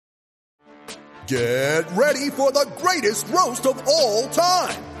Get ready for the greatest roast of all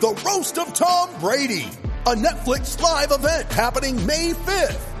time. The Roast of Tom Brady. A Netflix live event happening May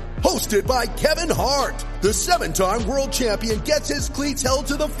 5th. Hosted by Kevin Hart. The 7-time world champion gets his cleats held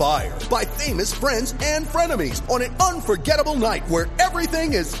to the fire by famous friends and frenemies on an unforgettable night where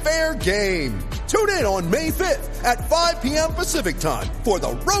everything is fair game. Tune in on May 5th at 5 p.m. Pacific time for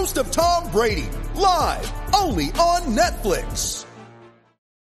the Roast of Tom Brady. Live only on Netflix.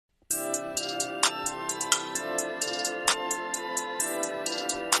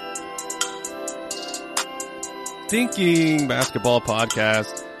 Thinking Basketball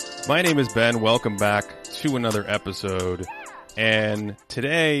Podcast. My name is Ben. Welcome back to another episode. And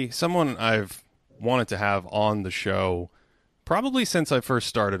today, someone I've wanted to have on the show probably since I first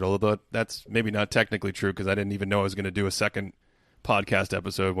started, although that's maybe not technically true because I didn't even know I was going to do a second podcast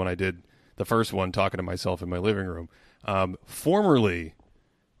episode when I did the first one talking to myself in my living room. Formerly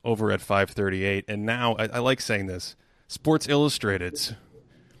over at 538, and now, I like saying this, Sports Illustrated's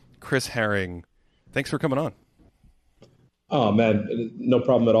Chris Herring. Thanks for coming on. Oh, man, no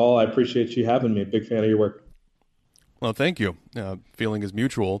problem at all. I appreciate you having me. Big fan of your work. Well, thank you. Feeling is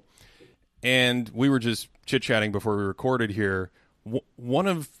mutual. And we were just chit-chatting before we recorded here. One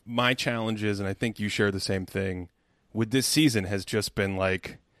of my challenges, and I think you share the same thing, with this season has just been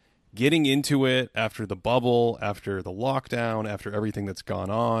like getting into it after the bubble, after the lockdown, after everything that's gone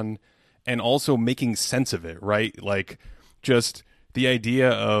on, and also making sense of it, right? Like just the idea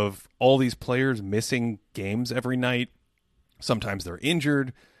of all these players missing games every night. Sometimes they're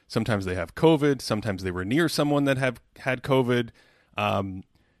injured. Sometimes they have COVID. Sometimes they were near someone that had COVID.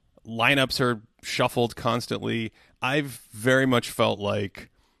 Lineups are shuffled constantly. I've very much felt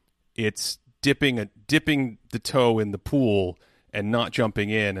like it's dipping the toe in the pool and not jumping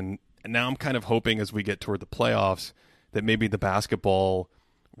in. And now I'm kind of hoping as we get toward the playoffs that maybe the basketball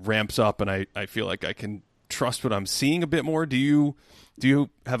ramps up and I feel like I can trust what I'm seeing a bit more. Do you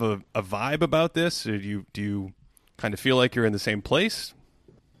have a vibe about this? Or do you kind of feel like you're in the same place?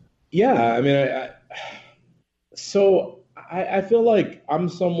 Yeah, I mean, I feel like I'm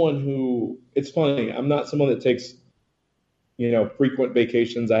someone who, it's funny, I'm not someone that takes, frequent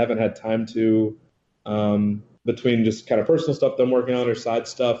vacations. I haven't had time to, between just kind of personal stuff that I'm working on or side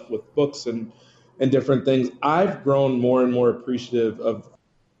stuff with books and different things. I've grown more and more appreciative of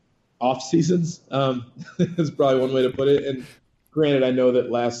off seasons, is probably one way to put it. And granted, I know that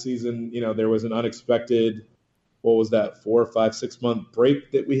last season, there was an unexpected, 4 or 5, 6 month break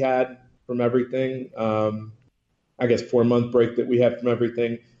that we had from everything. I guess 4-month break that we had from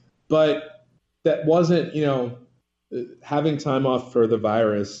everything. But that wasn't, having time off for the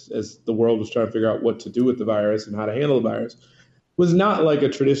virus as the world was trying to figure out what to do with the virus and how to handle the virus was not like a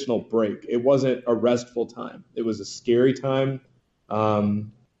traditional break. It wasn't a restful time. It was a scary time.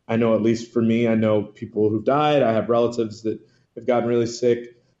 I know, at least for me, I know people who've died. I have relatives that have gotten really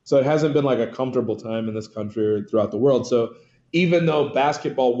sick. So it hasn't been like a comfortable time in this country or throughout the world. So even though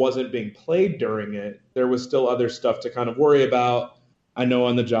basketball wasn't being played during it, there was still other stuff to kind of worry about. I know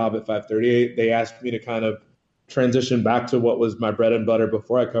on the job at 538, they asked me to kind of transition back to what was my bread and butter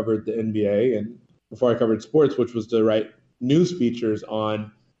before I covered the NBA and before I covered sports, which was to write news features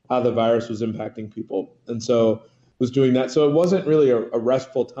on how the virus was impacting people. And so was doing that. So it wasn't really a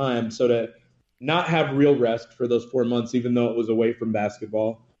restful time. So to not have real rest for those 4 months, even though it was away from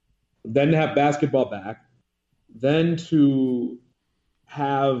basketball, then to have basketball back, then to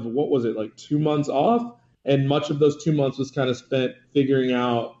have, 2 months off? And much of those 2 months was kind of spent figuring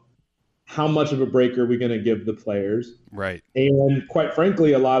out how much of a break are we going to give the players. Right. And quite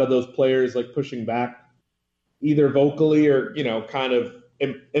frankly, a lot of those players like pushing back either vocally or, kind of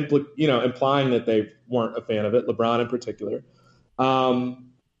implying that they weren't a fan of it, LeBron in particular.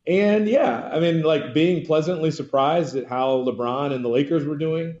 And yeah, I mean, like being pleasantly surprised at how LeBron and the Lakers were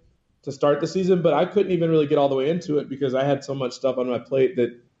doing to start the season, but I couldn't even really get all the way into it because I had so much stuff on my plate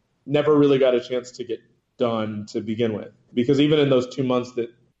that never really got a chance to get done to begin with. Because even in those 2 months that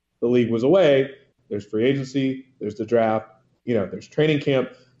the league was away, there's free agency, there's the draft, there's training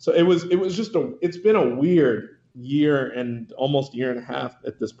camp. So it's been a weird year and almost year and a half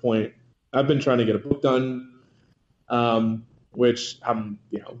at this point. I've been trying to get a book done, which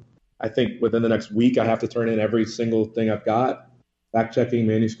I think within the next week I have to turn in every single thing I've got. Fact-checking,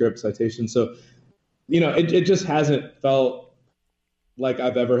 manuscript, citation. So, it just hasn't felt like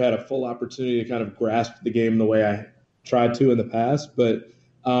I've ever had a full opportunity to kind of grasp the game the way I tried to in the past. But,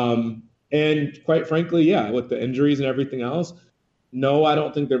 and quite frankly, yeah, with the injuries and everything else, no, I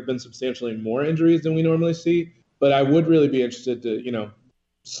don't think there have been substantially more injuries than we normally see. But I would really be interested to,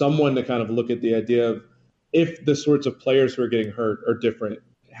 someone to kind of look at the idea of if the sorts of players who are getting hurt are different,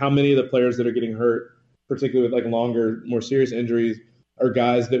 how many of the players that are getting hurt, particularly with like longer, more serious injuries, are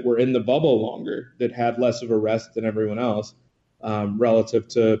guys that were in the bubble longer, that had less of a rest than everyone else relative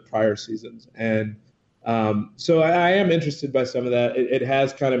to prior seasons. And so I am interested by some of that. It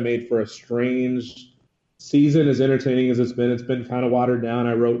has kind of made for a strange season, as entertaining as it's been. It's been kind of watered down.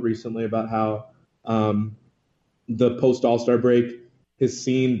 I wrote recently about how the post All-Star break has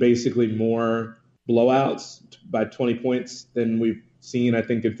seen basically more blowouts by 20 points than we've seen, I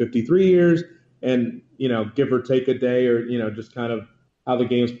think, in 53 years. And, give or take a day, or, just kind of how the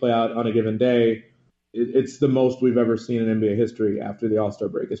games play out on a given day, it's the most we've ever seen in NBA history after the All-Star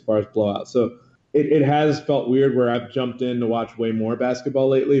break as far as blowouts. So it has felt weird where I've jumped in to watch way more basketball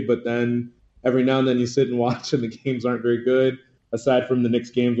lately, but then every now and then you sit and watch and the games aren't very good, aside from the Knicks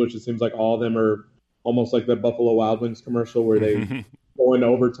games, which it seems like all of them are almost like the Buffalo Wild Wings commercial where they go into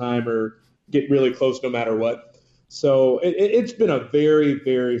overtime or get really close no matter what. So it's been a very,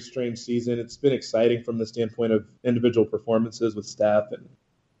 very strange season. It's been exciting from the standpoint of individual performances with Steph,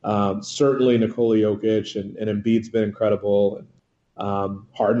 and certainly Nikola Jokic and Embiid's been incredible. And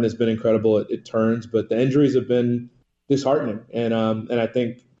Harden has been incredible at turns, but the injuries have been disheartening. And I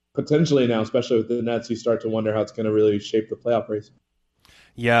think potentially now, especially with the Nets, you start to wonder how it's going to really shape the playoff race.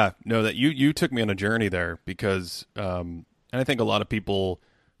 Yeah, no, that you took me on a journey there because, and I think a lot of people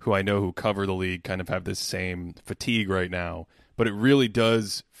who I know who cover the league kind of have this same fatigue right now, but it really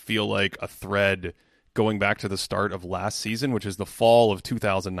does feel like a thread going back to the start of last season, which is the fall of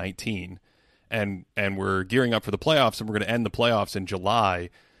 2019. And we're gearing up for the playoffs, and we're going to end the playoffs in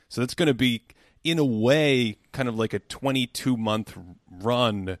July. So that's going to be, in a way, kind of like a 22-month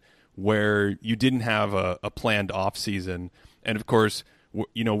run where you didn't have a planned off season. And of course,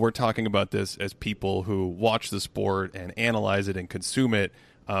 we're talking about this as people who watch the sport and analyze it and consume it,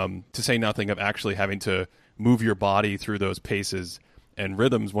 to say nothing of actually having to move your body through those paces and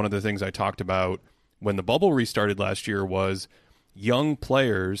rhythms. One of the things I talked about when the bubble restarted last year was young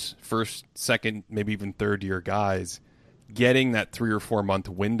players, first, second, maybe even third year guys, getting that 3 or 4 month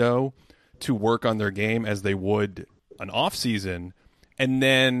window to work on their game as they would an off season. And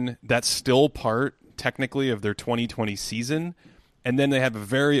then that's still part technically of their 2020 season. And then they have a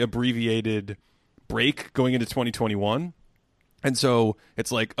very abbreviated break going into 2021. And so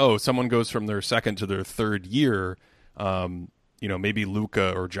it's like, someone goes from their second to their third year. Maybe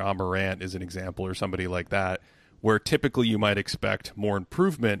Luka or Ja Morant is an example, or somebody like that, where typically you might expect more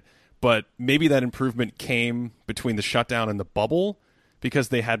improvement, but maybe that improvement came between the shutdown and the bubble because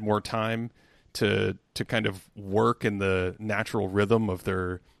they had more time to kind of work in the natural rhythm of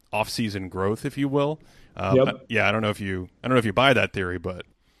their off-season growth, if you will. Yep. I don't know if you buy that theory, but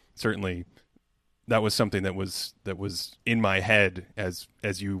certainly that was something that was in my head as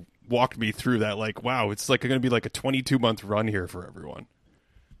you walked me through that. Like, wow, it's like going to be like a 22-month run here for everyone.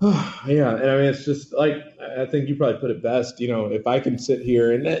 Yeah, and I mean, it's just like, I think you probably put it best. If I can sit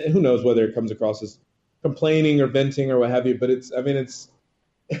here, and who knows whether it comes across as complaining or venting or what have you, but it's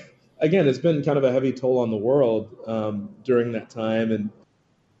again, it's been kind of a heavy toll on the world during that time. And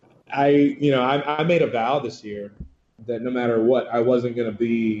I made a vow this year that no matter what, I wasn't going to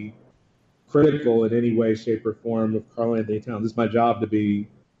be critical in any way, shape, or form of Karl-Anthony Towns. It's my job to be,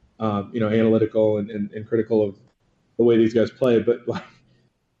 analytical and critical of the way these guys play. But like,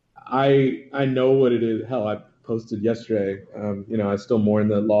 I know what it is. Hell, I posted yesterday. I still mourn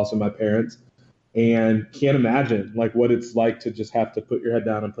the loss of my parents, and can't imagine like what it's like to just have to put your head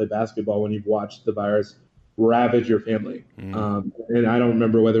down and play basketball when you've watched the virus ravage your family. And I don't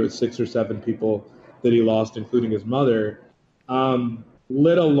remember whether it's 6 or 7 people that he lost, including his mother.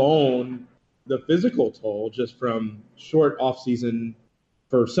 Let alone the physical toll just from short off season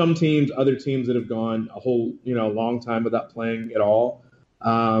for some teams, other teams that have gone a whole long time without playing at all.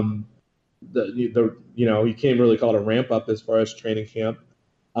 You can't really call it a ramp up as far as training camp.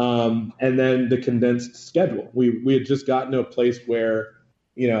 And then the condensed schedule. We had just gotten to a place where,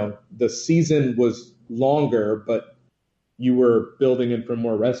 the season was longer, but you were building in for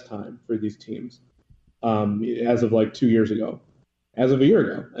more rest time for these teams as of like 2 years ago, as of a year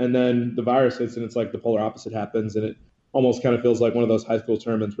ago. And then the virus hits and it's like the polar opposite happens. And it almost kind of feels like one of those high school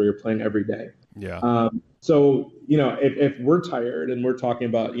tournaments where you're playing every day. Yeah. So, if we're tired and we're talking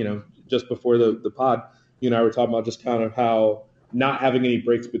about, just before the pod, I were talking about just kind of how not having any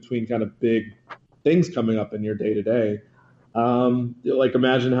breaks between kind of big things coming up in your day to day. Like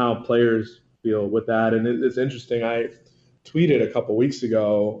imagine how players feel with that. And it's interesting. I tweeted a couple weeks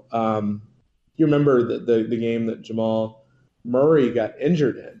ago. You remember the game that Jamal Murray got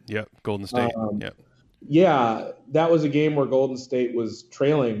injured in? Yep. Golden State. Yep. Yeah, that was a game where Golden State was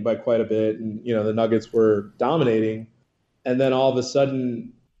trailing by quite a bit, and the Nuggets were dominating. And then all of a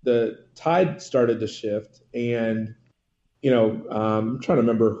sudden, the tide started to shift, and I'm trying to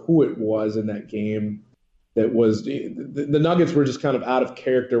remember who it was in that game. That was the Nuggets were just kind of out of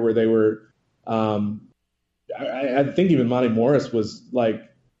character where they were. I think even Monty Morris was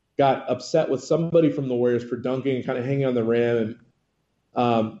got upset with somebody from the Warriors for dunking and kind of hanging on the rim,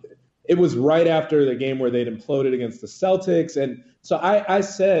 and it was right after the game where they'd imploded against the Celtics, and so I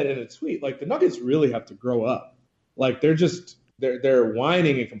said in a tweet the Nuggets really have to grow up. They're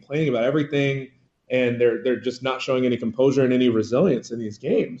whining and complaining about everything, and they're just not showing any composure and any resilience in these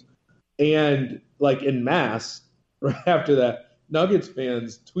games. And en masse, right after that, Nuggets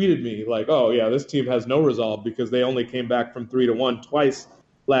fans tweeted me oh yeah, this team has no resolve because they only came back from 3-1 twice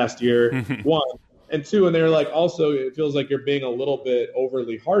last year, one and two, and they're also it feels like you're being a little bit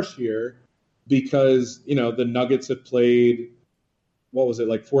overly harsh here because the Nuggets have played, what was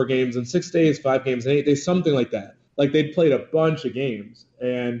it, 4 games in 6 days, 5 games in 8 days, something like that. They'd played a bunch of games,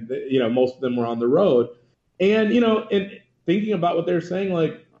 and most of them were on the road, and and thinking about what they're saying,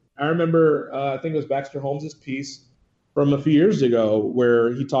 I remember I think it was Baxter Holmes' piece from a few years ago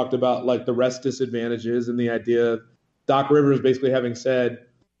where he talked about the rest disadvantages and the idea of Doc Rivers basically having said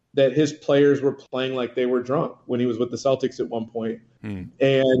that his players were playing like they were drunk when he was with the Celtics at one point.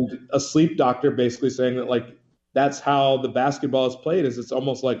 And a sleep doctor basically saying that that's how the basketball is played, is it's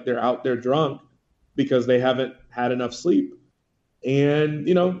almost like they're out there drunk because they haven't had enough sleep. And,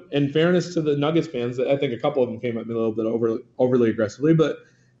 in fairness to the Nuggets fans, I think a couple of them came at me a little bit overly aggressively, but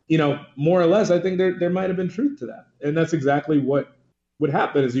more or less, I think there might have been truth to that. And that's exactly what would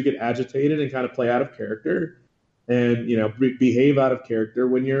happen is you get agitated and kind of play out of character and, behave out of character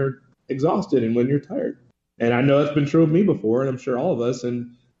when you're exhausted and when you're tired. And I know that's been true of me before, and I'm sure all of us.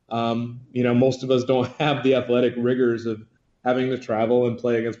 And, most of us don't have the athletic rigors of having to travel and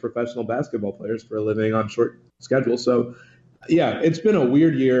play against professional basketball players for a living on short schedules. So, yeah, it's been a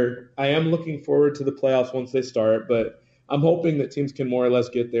weird year. I am looking forward to the playoffs once they start, but I'm hoping that teams can more or less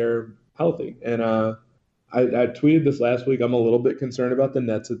get there healthy. And I tweeted this last week. I'm a little bit concerned about the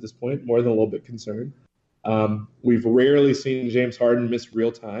Nets at this point, more than a little bit concerned. We've rarely seen James Harden miss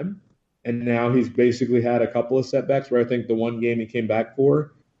real time. And now he's basically had a couple of setbacks where I think the one game he came back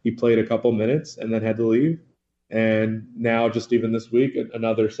for, he played a couple minutes and then had to leave. And now just even this week,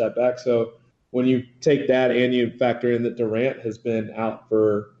 another setback. So when you take that and you factor in that Durant has been out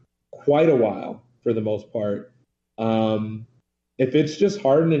for quite a while for the most part, if it's just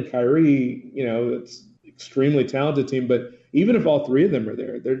Harden and Kyrie, it's extremely talented team. But even if all three of them are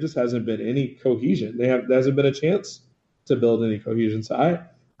there just hasn't been any cohesion. There hasn't been a chance to build any cohesion. So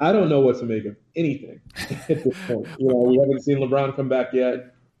I don't know what to make of anything at this point. We haven't seen LeBron come back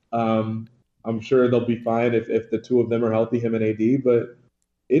yet. I'm sure they'll be fine if the two of them are healthy, him and AD. But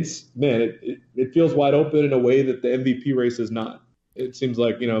it feels wide open in a way that the MVP race is not. It seems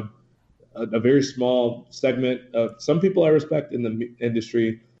like a very small segment of some people I respect in the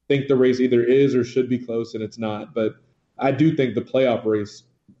industry think the race either is or should be close, and it's not. But I do think the playoff race,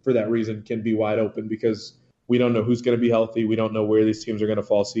 for that reason, can be wide open because we don't know who's going to be healthy. We don't know where these teams are going to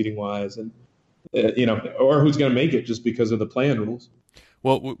fall seeding wise, and or who's going to make it just because of the play-in rules.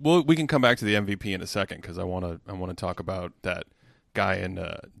 Well, we can come back to the MVP in a second because I want to talk about that guy in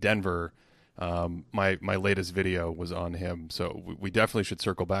Denver. My latest video was on him, so we definitely should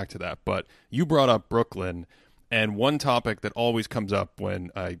circle back to that. But you brought up Brooklyn, and one topic that always comes up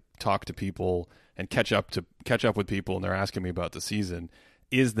when I talk to people and catch up with people, and they're asking me about the season,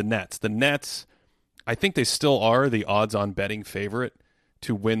 is the Nets. The Nets, I think they still are the odds-on betting favorite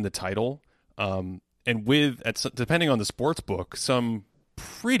to win the title, and depending on the sports book, some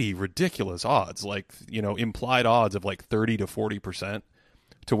pretty ridiculous odds, implied odds of 30 to 40%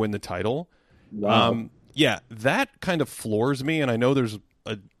 to win the title. Wow. Yeah, that kind of floors me, and I know there's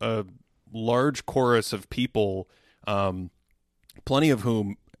a large chorus of people, plenty of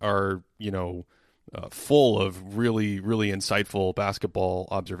whom are, full of really, really insightful basketball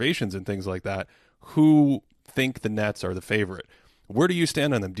observations and things like that, who think the Nets are the favorite. Where do you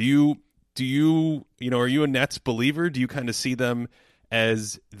stand on them? Do you are you a Nets believer? Do you kind of see them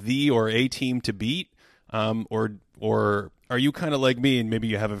as the or a team to beat, or are you kind of like me and maybe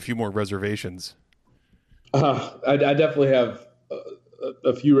you have a few more reservations? I definitely have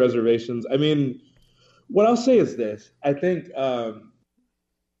a few reservations. I mean, what I'll say is this. I think,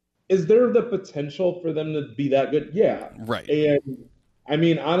 is there the potential for them to be that good? Yeah. Right. And I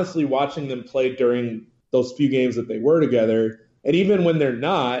mean, honestly, watching them play during those few games that they were together, and even when they're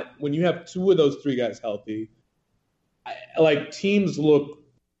not, when you have two of those three guys healthy, teams look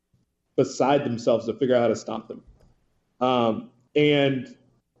beside themselves to figure out how to stop them. And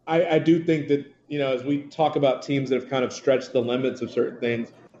I do think that, as we talk about teams that have kind of stretched the limits of certain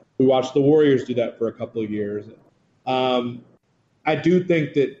things, We watched the Warriors do that for a couple of years. I do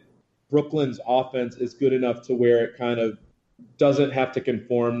think that Brooklyn's offense is good enough to where it kind of doesn't have to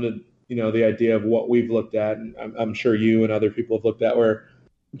conform to, the idea of what we've looked at. And I'm sure you and other people have looked at, where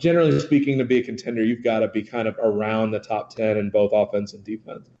generally speaking, to be a contender, you've got to be kind of around the top 10 in both offense and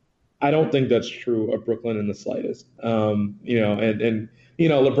defense. I don't think that's true of Brooklyn in the slightest. LeBron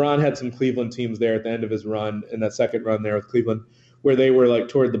had some Cleveland teams there at the end of his run, in that second run there with Cleveland, where they were like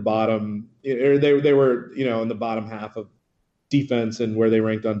toward the bottom, or they were, in the bottom half of defense and where they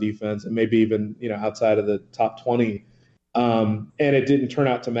ranked on defense, and maybe even, outside of the top 20. And it didn't turn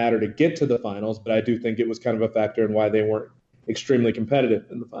out to matter to get to the finals, but I do think it was kind of a factor in why they weren't extremely competitive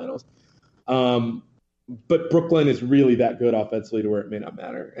in the finals. But Brooklyn is really that good offensively to where it may not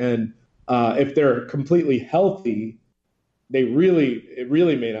matter. And if they're completely healthy, it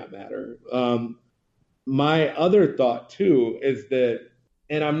really may not matter. My other thought too is that,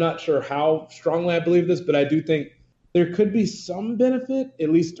 and I'm not sure how strongly I believe this, but I do think there could be some benefit, at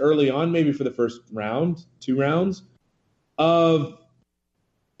least early on, maybe for the first round, 2 rounds, of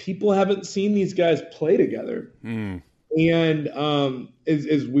people haven't seen these guys play together. And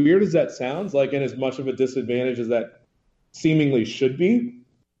as weird as that sounds, like, and as much of a disadvantage as that seemingly should be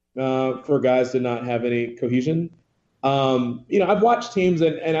for guys to not have any cohesion. I've watched teams,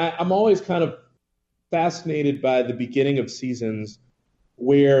 and I'm always kind of fascinated by the beginning of seasons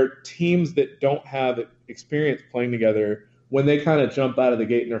where teams that don't have experience playing together, when they kind of jump out of the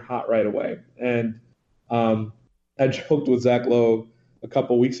gate and they're hot right away. And I joked with Zach Lowe a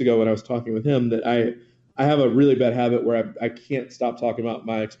couple weeks ago when I was talking with him that I have a really bad habit where I can't stop talking about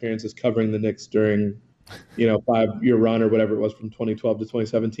my experiences covering the Knicks during, 5-year run or whatever it was from 2012 to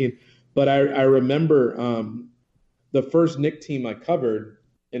 2017. But I remember the first Knicks team I covered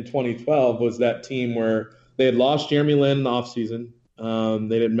in 2012 was that team where they had lost Jeremy Lin in the offseason.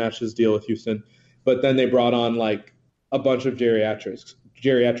 They didn't match his deal with Houston, but then they brought on like a bunch of geriatrics.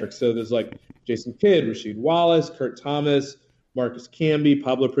 So there's like Jason Kidd, Rasheed Wallace, Kurt Thomas, Marcus Camby,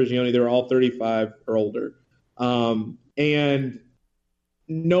 Pablo Prigioni. They were all 35 or older. And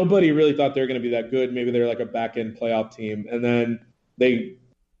nobody really thought they were going to be that good. Maybe they're like a back-end playoff team. And then they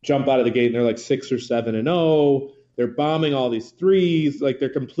jump out of the gate and they're like 6 or 7-0. They're bombing all these threes. Like, they're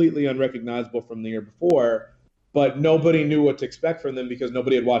completely unrecognizable from the year before. But nobody knew what to expect from them because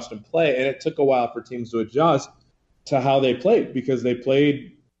nobody had watched them play. And it took a while for teams to adjust to how they played, because they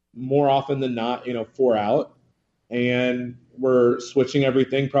played more often than not, 4 out, and were switching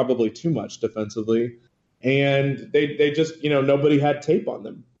everything probably too much defensively. And they just, nobody had tape on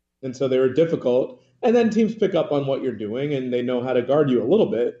them. And so they were difficult. And then teams pick up on what you're doing and they know how to guard you a little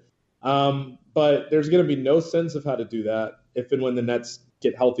bit. But there's going to be no sense of how to do that if and when the Nets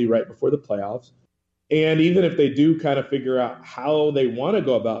get healthy right before the playoffs. And even if they do kind of figure out how they want to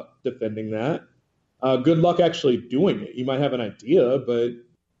go about defending that, good luck actually doing it. You might have an idea, but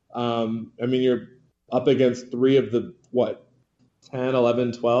you're up against 3 of the, 10,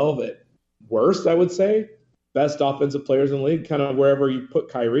 11, 12 at worst, I would say. Best offensive players in the league, kind of wherever you put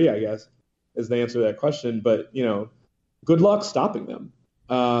Kyrie, I guess, is the answer to that question. But, good luck stopping them.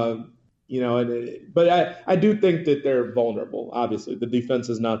 But I do think that they're vulnerable, obviously. The defense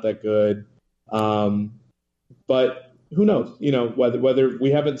is not that good. But who knows, whether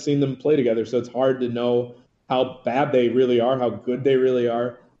we haven't seen them play together. So it's hard to know how bad they really are, how good they really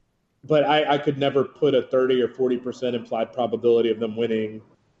are. But I could never put a 30 or 40% implied probability of them winning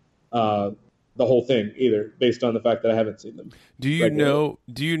the whole thing either, based on the fact that I haven't seen them. Do you know,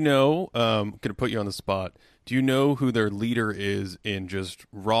 I'm going to put you on the spot. Do you know who their leader is in just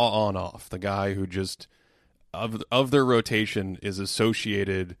raw on off? The guy who just, of their rotation, is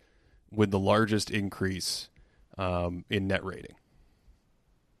associated with the largest increase in net rating?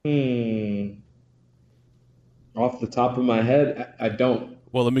 Off the top of my head, I don't.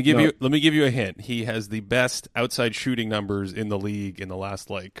 Well, let me give you a hint. He has the best outside shooting numbers in the league in the last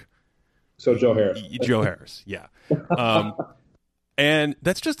So Joe Harris. Joe Harris, yeah. And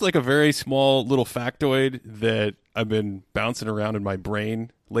that's just like a very small little factoid that I've been bouncing around in my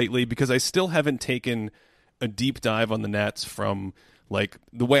brain lately, because I still haven't taken a deep dive on the Nets from like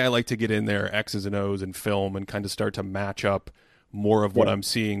the way I like to get in there, X's and O's and film, and kind of start to match up more of what I'm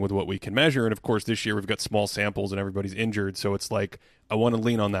seeing with what we can measure. And of course, this year we've got small samples and everybody's injured, so it's like I want to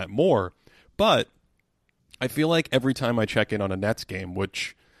lean on that more. But I feel like every time I check in on a Nets game,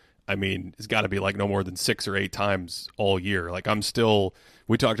 which it's got to be like no more than 6 or 8 times all year. Like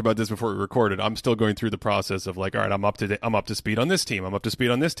we talked about this before we recorded. I'm still going through the process of like, all right, I'm up to speed on this team. I'm up to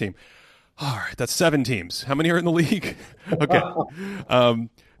speed on this team. All right, that's 7 teams. How many are in the league? Okay.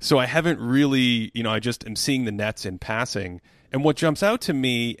 So I haven't really, I just am seeing the Nets in passing, And what jumps out to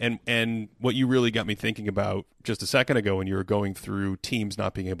me, and what you really got me thinking about just a second ago when you were going through teams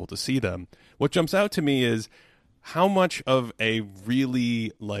not being able to see them, what jumps out to me is how much of a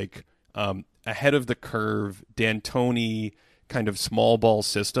really ahead of the curve D'Antoni kind of small ball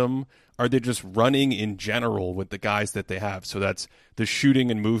system are they just running in general with the guys that they have. So that's the shooting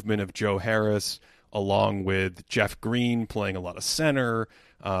and movement of Joe Harris, along with Jeff Green playing a lot of center,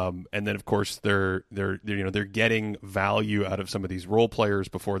 and then of course they're getting value out of some of these role players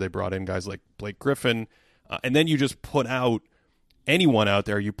before they brought in guys like Blake Griffin, and then you just put out anyone out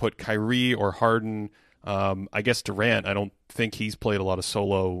there. You put Kyrie or Harden. I guess Durant. I don't think he's played a lot of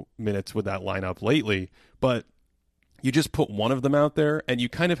solo minutes with that lineup lately, but you just put one of them out there, and you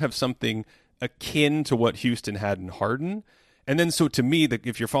kind of have something akin to what Houston had in Harden. And then, so to me,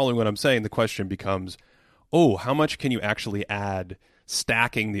 if you're following what I'm saying, the question becomes, how much can you actually add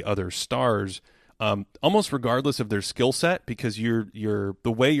stacking the other stars, almost regardless of their skill set, because the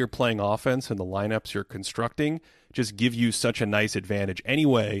way you're playing offense and the lineups you're constructing just give you such a nice advantage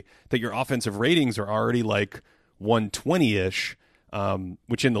anyway that your offensive ratings are already like 120-ish,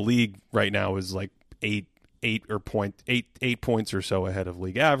 which in the league right now is like eight points or so ahead of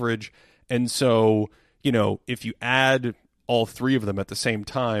league average. And so, if you add all three of them at the same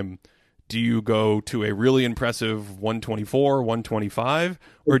time, do you go to a really impressive 124, 125,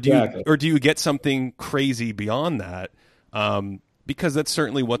 or do you get something crazy beyond that? Because that's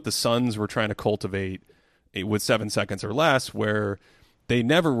certainly what the Suns were trying to cultivate with 7 seconds or less, where they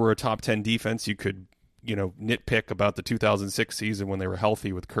never were a top 10 defense. You could, nitpick about the 2006 season when they were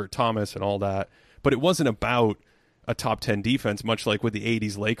healthy with Kurt Thomas and all that, but it wasn't about a top 10 defense, much like with the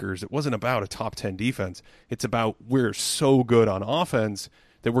 80s Lakers. It wasn't about a top 10 defense. It's about we're so good on offense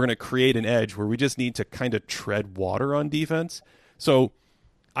that we're going to create an edge where we just need to kind of tread water on defense. So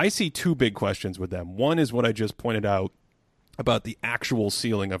I see two big questions with them. One is what I just pointed out about the actual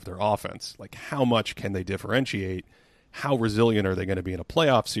ceiling of their offense. Like, how much can they differentiate? How resilient are they going to be in a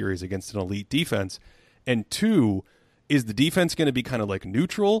playoff series against an elite defense? And two, is the defense going to be kind of like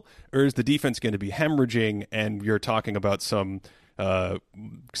neutral, or is the defense going to be hemorrhaging and you're talking about some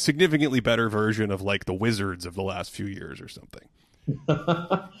significantly better version of like the Wizards of the last few years or something?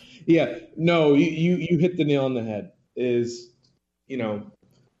 Yeah, no, you hit the nail on the head. Is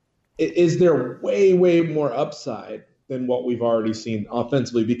there way more upside than what we've already seen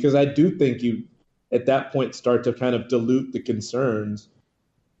offensively? Because I do think you at that point start to kind of dilute the concerns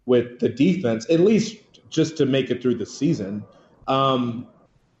with the defense, at least just to make it through the season. I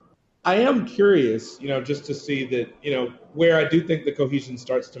am curious, just to see that, where I do think the cohesion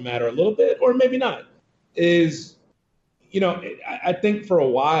starts to matter a little bit, or maybe not, is, I think for a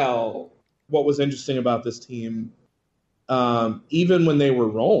while, what was interesting about this team, even when they were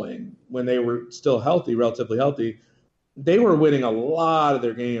rolling, when they were still healthy, relatively healthy, they were winning a lot of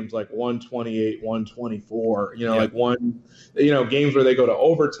their games like 128, 124, like games where they go to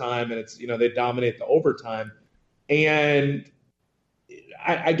overtime and it's, they dominate the overtime. And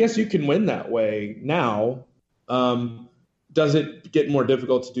I guess you can win that way now. Does it get more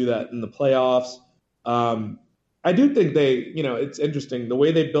difficult to do that in the playoffs? I do think it's interesting the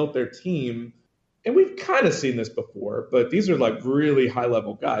way they built their team, and we've kind of seen this before, but these are like really high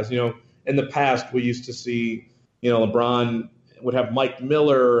level guys. In the past we used to see, LeBron would have Mike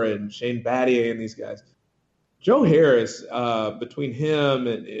Miller and Shane Battier and these guys. Joe Harris, between him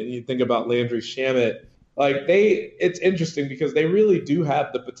and you think about Landry Shamet, it's interesting because they really do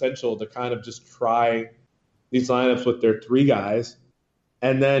have the potential to kind of just try these lineups with their three guys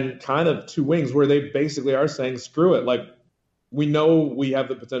and then kind of two wings where they basically are saying, screw it. Like, we know we have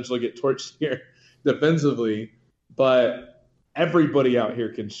the potential to get torched here defensively, but everybody out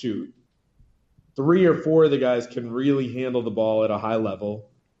here can shoot. 3 or 4 of the guys can really handle the ball at a high level.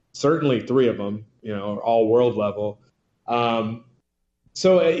 Certainly 3 of them, all world level.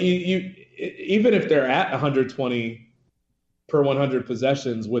 So you even if they're at 120 per 100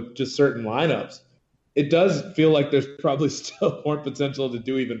 possessions with just certain lineups, it does feel like there's probably still more potential to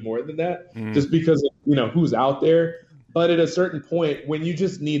do even more than that, just because of, who's out there. But at a certain point, when you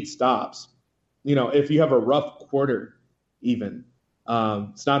just need stops, if you have a rough quarter even,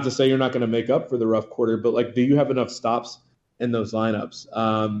 it's not to say you're not going to make up for the rough quarter, but do you have enough stops in those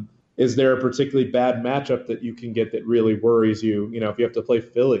lineups? Is there a particularly bad matchup that you can get that really worries you? If you have to play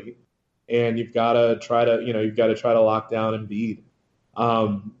Philly and you've got to try to lock down Embiid.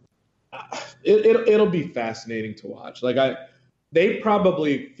 It'll be fascinating to watch. They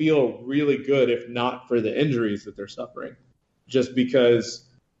probably feel really good if not for the injuries that they're suffering, just because,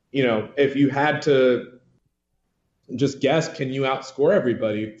 if you had to just guess, can you outscore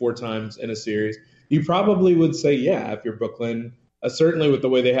everybody 4 times in a series? you probably would say, yeah, if you're Brooklyn, certainly with the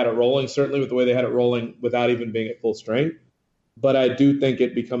way they had it rolling, certainly with the way they had it rolling without even being at full strength. But I do think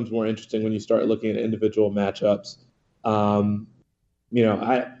it becomes more interesting when you start looking at individual matchups. Um,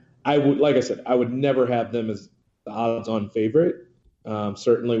 I would, like I said, I would never have them as the odds-on favorite.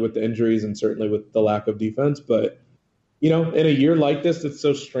 Certainly with the injuries and certainly with the lack of defense. But in a year like this, it's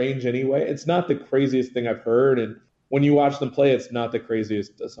so strange anyway. It's not the craziest thing I've heard, and when you watch them play, it's not the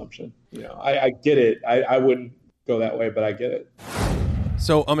craziest assumption. I get it. I wouldn't go that way, but I get it.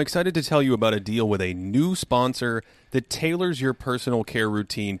 So I'm excited to tell you about a deal with a new sponsor that tailors your personal care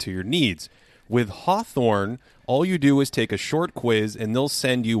routine to your needs. With Hawthorne, all you do is take a short quiz and they'll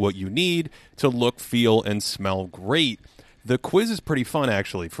send you what you need to look, feel, and smell great. The quiz is pretty fun,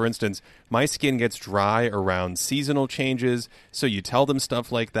 actually. For instance, my skin gets dry around seasonal changes, so you tell them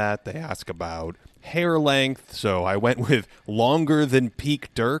stuff like that. They ask about hair length, so I went with longer than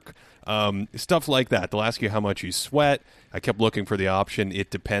peak Dirk. Stuff like that. They'll ask you how much you sweat. I kept looking for the option,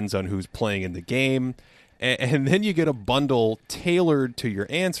 it depends on who's playing in the game. And then you get a bundle tailored to your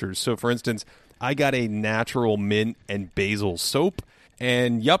answers. So, for instance, I got a natural mint and basil soap,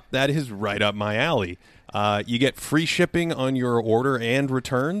 and yup, that is right up my alley. You get free shipping on your order and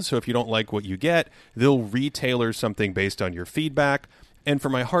returns, so if you don't like what you get, they'll retailor something based on your feedback. And for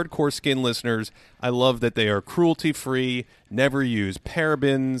my hardcore skin listeners, I love that they are cruelty-free, never use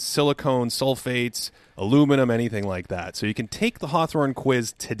parabens, silicone, sulfates, aluminum, anything like that. So you can take the Hawthorne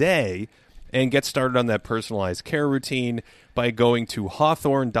quiz today and get started on that personalized care routine by going to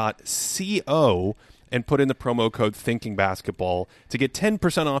hawthorne.co and put in the promo code ThinkingBasketball to get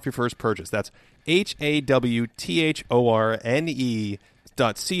 10% off your first purchase. That's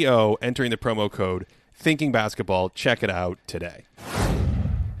HAWTHORNE.co, entering the promo code ThinkingBasketball. Check it out today.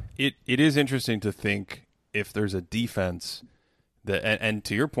 It is interesting to think if there's a defense that, and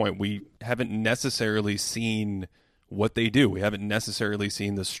to your point, we haven't necessarily seen what they do. We haven't necessarily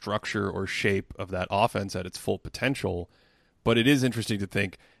seen the structure or shape of that offense at its full potential. But it is interesting to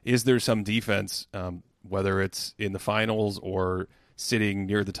think, is there some defense, whether it's in the finals or sitting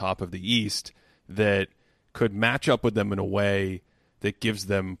near the top of the East, that could match up with them in a way that gives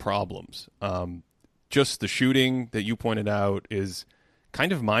them problems? Just the shooting that you pointed out is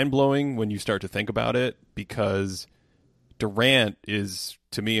kind of mind-blowing when you start to think about it, because Durant is,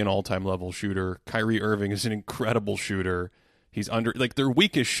 to me, an all-time level shooter. Kyrie Irving is an incredible shooter. He's their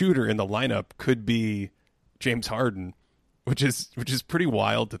weakest shooter in the lineup could be James Harden, which is pretty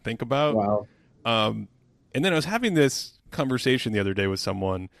wild to think about. Wow. And then I was having this conversation the other day with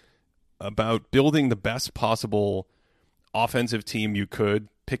someone about building the best possible offensive team you could,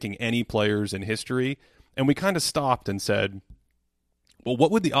 picking any players in history. And we kind of stopped and said, well,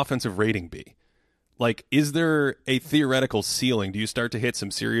 what would the offensive rating be? Like, is there a theoretical ceiling? Do you start to hit some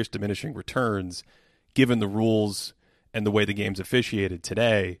serious diminishing returns given the rules and the way the game's officiated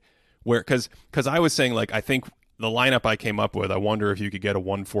today? Because I was saying, like, I think the lineup I came up with, I wonder if you could get a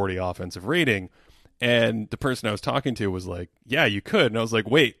 140 offensive rating. And the person I was talking to was like, yeah, you could. And I was like,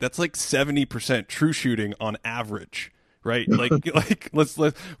 wait, that's like 70% true shooting on average, right? like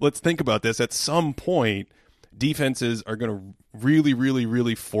let's think about this. At some point, defenses are going to really, really,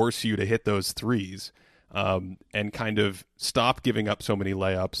 really force you to hit those threes, and kind of stop giving up so many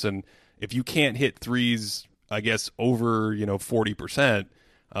layups. And if you can't hit threes, I guess over 40%,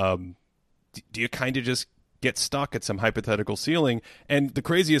 do you kind of just get stuck at some hypothetical ceiling? And the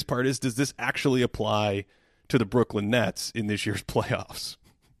craziest part is, does this actually apply to the Brooklyn Nets in this year's playoffs?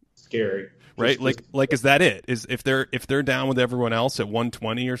 Scary, right? Like, is that it? Is if they're down with everyone else at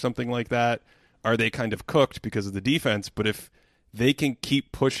 120 or something like that, are they kind of cooked because of the defense? But if they can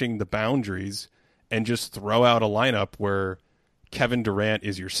keep pushing the boundaries and just throw out a lineup where Kevin Durant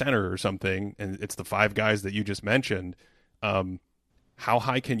is your center or something, and it's the five guys that you just mentioned, how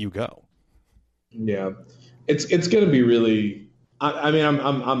high can you go? Yeah, it's going to be really. I mean,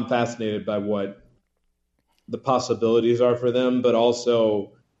 I'm fascinated by what the possibilities are for them, but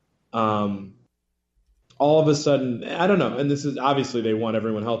also, all of a sudden, I don't know. And this is obviously they want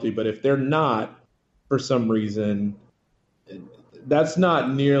everyone healthy, but if they're not, for some reason, that's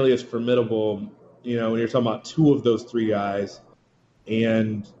not nearly as formidable. When you're talking about two of those three guys,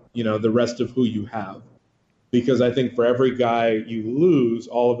 and the rest of who you have, because I think for every guy you lose,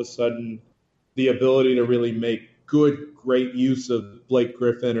 all of a sudden, the ability to really make great use of Blake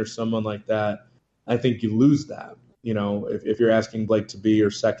Griffin or someone like that, I think you lose that. If you're asking Blake to be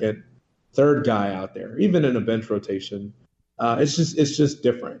your second, third guy out there, even in a bench rotation, it's just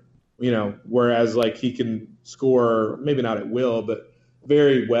different. Whereas like he can score, maybe not at will, but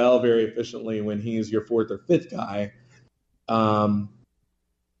very well, very efficiently when he's your fourth or fifth guy.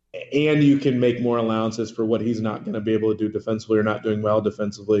 and you can make more allowances for what he's not going to be able to do defensively or not doing well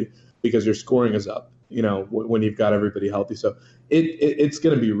defensively because your scoring is up, when you've got everybody healthy. So it's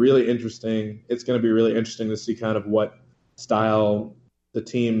going to be really interesting. It's going to be really interesting to see kind of what style the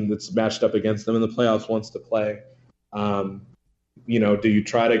team that's matched up against them in the playoffs wants to play. Do you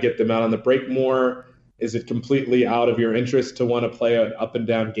try to get them out on the break more? Is it completely out of your interest to want to play an up and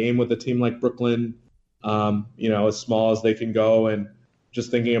down game with a team like Brooklyn, as small as they can go, and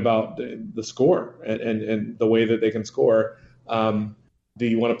just thinking about the score and the way that they can score? Do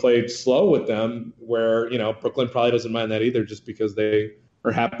you want to play slow with them where, Brooklyn probably doesn't mind that either, just because they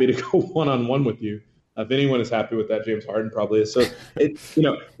are happy to go one-on-one with you? If anyone is happy with that, James Harden probably is. So it's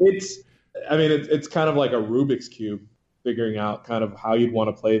kind of like a Rubik's Cube, figuring out kind of how you'd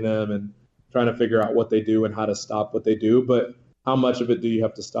want to play them and trying to figure out what they do and how to stop what they do. But how much of it do you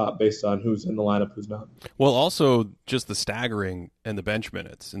have to stop based on who's in the lineup, who's not? Well, also just the staggering and the bench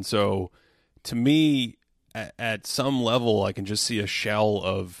minutes. And so to me, at some level, I can just see a shell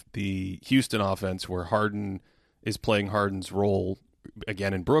of the Houston offense where Harden is playing Harden's role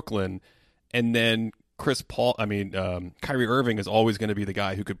again in Brooklyn. And then Kyrie Irving is always going to be the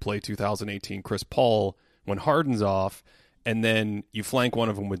guy who could play 2018 Chris Paul when Harden's off. And then you flank one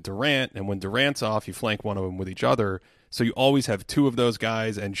of them with Durant, and when Durant's off, you flank one of them with each other. So you always have two of those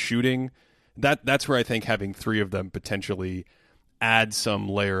guys and shooting. That's where I think having three of them potentially adds some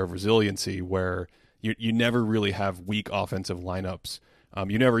layer of resiliency, where you never really have weak offensive lineups.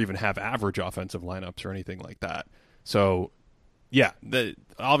 You never even have average offensive lineups or anything like that. So, yeah,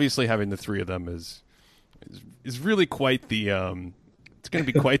 obviously having the three of them is really quite the it's going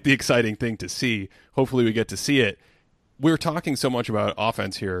to be quite the exciting thing to see. Hopefully we get to see it. We're talking so much about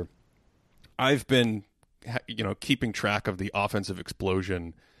offense here. I've been, keeping track of the offensive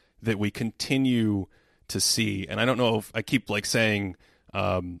explosion that we continue to see. And I don't know if I keep saying,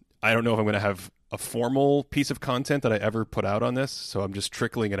 I don't know if I'm going to have a formal piece of content that I ever put out on this. So I'm just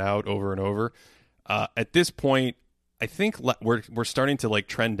trickling it out over and over. At this point, I think we're starting to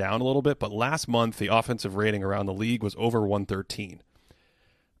trend down a little bit, but last month the offensive rating around the league was over 113.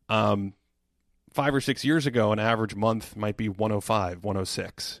 5 or 6 years ago, an average month might be 105,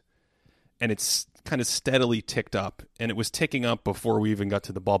 106. And it's kind of steadily ticked up. And it was ticking up before we even got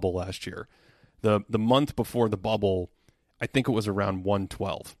to the bubble last year. The month before the bubble, I think it was around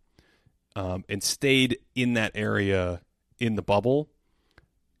 112. And stayed in that area in the bubble.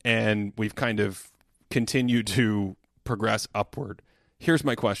 And we've kind of continued to progress upward. Here's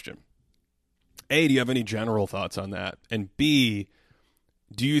my question. A, do you have any general thoughts on that? And B,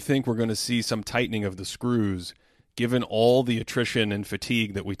 do you think we're going to see some tightening of the screws, given all the attrition and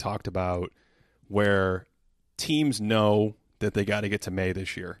fatigue that we talked about, where teams know that they got to get to May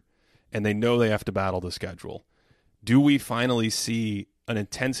this year, and they know they have to battle the schedule? Do we finally see an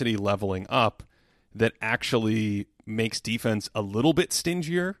intensity leveling up that actually makes defense a little bit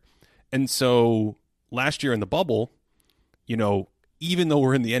stingier? And so last year in the bubble, even though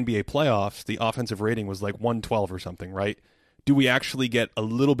we're in the NBA playoffs, the offensive rating was 112 or something, right? Do we actually get a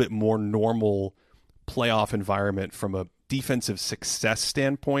little bit more normal playoff environment from a defensive success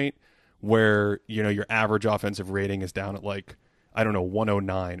standpoint, where, your average offensive rating is down at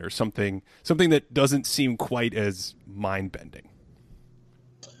 109 or something that doesn't seem quite as mind-bending?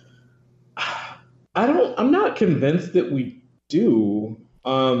 I'm not convinced that we do.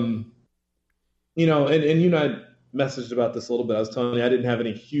 And you and I messaged about this a little bit. I was telling you I didn't have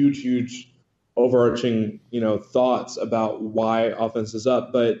any huge overarching, thoughts about why offense is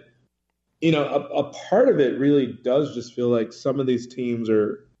up. But, a part of it really does just feel like some of these teams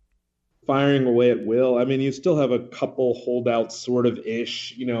are firing away at will. I mean, you still have a couple holdouts sort of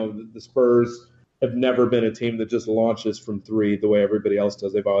ish. The Spurs have never been a team that just launches from three the way everybody else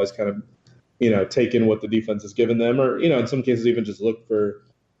does. They've always kind of, taken what the defense has given them, or, in some cases even just look for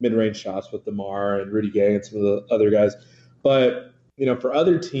mid-range shots with DeMar and Rudy Gay and some of the other guys. But, for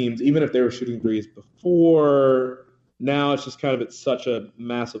other teams, even if they were shooting threes before, now it's just kind of at such a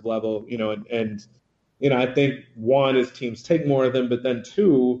massive level, and I think one is teams take more of them, but then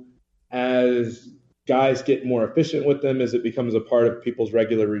two, as guys get more efficient with them, as it becomes a part of people's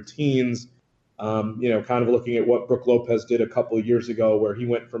regular routines, kind of looking at what Brook Lopez did a couple of years ago, where he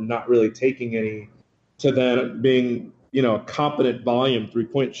went from not really taking any to then being, a competent volume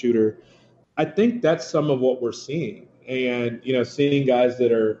 3-point shooter. I think that's some of what we're seeing. And, seeing guys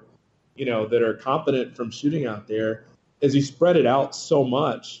that are, that are competent from shooting out there, as you spread it out so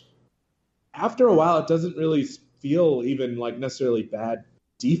much, after a while, it doesn't really feel even like necessarily bad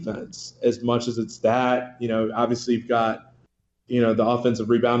defense as much as it's that, obviously you've got, the offensive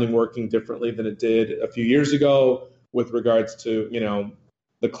rebounding working differently than it did a few years ago with regards to,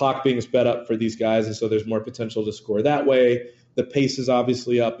 the clock being sped up for these guys, and so there's more potential to score that way. The pace is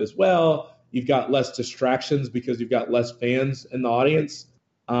obviously up as well. You've got less distractions because you've got less fans in the audience,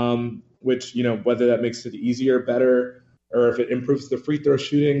 which, whether that makes it easier, better, or if it improves the free throw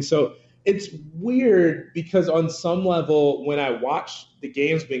shooting. So it's weird because on some level, when I watch the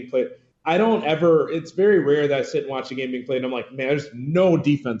games being played, it's very rare that I sit and watch a game being played and I'm like, man, there's no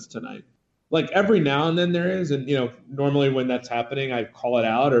defense tonight. Like every now and then there is. And, normally when that's happening, I call it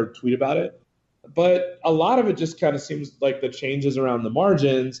out or tweet about it. But a lot of it just kind of seems like the changes around the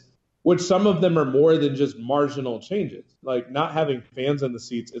margins, which some of them are more than just marginal changes. Like not having fans in the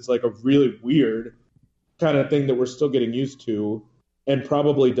seats, it's like a really weird kind of thing that we're still getting used to and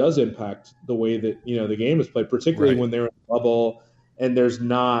probably does impact the way that, the game is played, particularly when they're in a bubble and there's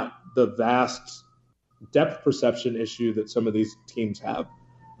not the vast depth perception issue that some of these teams have.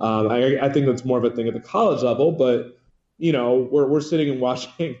 I think that's more of a thing at the college level, but, we're sitting and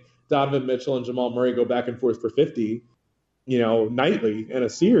watching Donovan Mitchell and Jamal Murray go back and forth for 50, nightly in a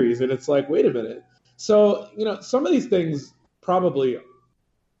series. And it's like, wait a minute. So, some of these things probably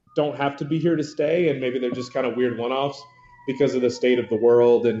don't have to be here to stay. And maybe they're just kind of weird one-offs because of the state of the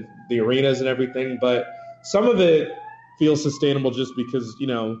world and the arenas and everything. But some of it feels sustainable just because,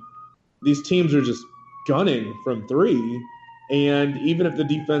 these teams are just gunning from three. And even if the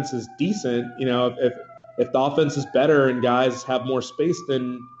defense is decent, if the offense is better and guys have more space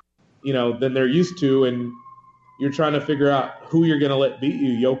than they're used to, and you're trying to figure out who you're going to let beat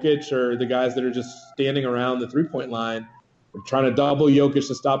you, Jokic or the guys that are just standing around the three-point line, or trying to double Jokic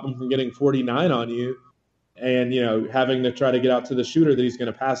to stop him from getting 49 on you, and, having to try to get out to the shooter that he's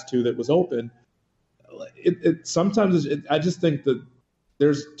going to pass to that was open. Sometimes I just think that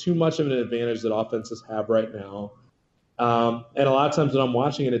there's too much of an advantage that offenses have right now. And a lot of times when I'm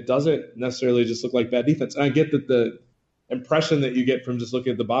watching it, it doesn't necessarily just look like bad defense. And I get that the impression that you get from just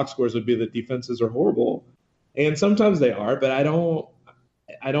looking at the box scores would be that defenses are horrible. And sometimes they are, but I don't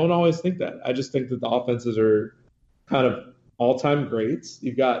always think that. I just think that the offenses are kind of all-time greats.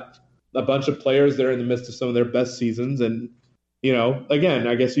 You've got a bunch of players that are in the midst of some of their best seasons. And, again,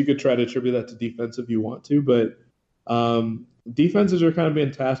 I guess you could try to attribute that to defense if you want to, but defenses are kind of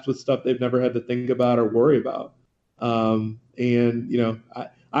being tasked with stuff they've never had to think about or worry about. I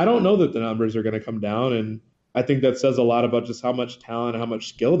don't know that the numbers are going to come down. And I think that says a lot about just how much talent, how much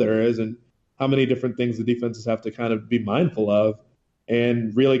skill there is, and how many different things the defenses have to kind of be mindful of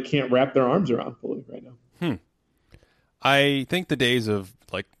and really can't wrap their arms around fully right now. I think the days of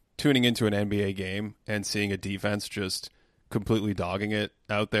like tuning into an NBA game and seeing a defense just completely dogging it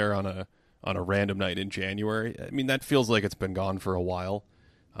out there on a random night in January, I mean, that feels like it's been gone for a while.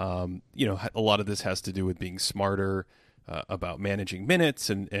 A lot of this has to do with being smarter about managing minutes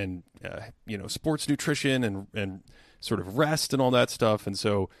and sports nutrition and sort of rest and all that stuff. And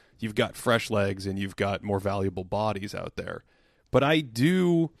so you've got fresh legs and you've got more valuable bodies out there. But I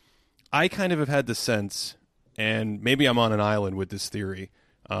kind of have had the sense, and maybe I'm on an island with this theory,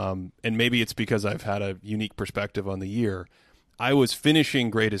 and maybe it's because I've had a unique perspective on the year. I was finishing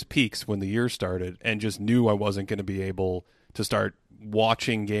Greatest Peaks when the year started and just knew I wasn't going to be able to start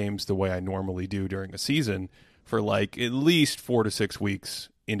watching games the way I normally do during a season for like at least 4 to 6 weeks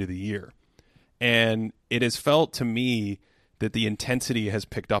into the year. And it has felt to me that the intensity has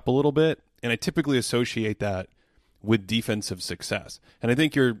picked up a little bit, and I typically associate that with defensive success. And I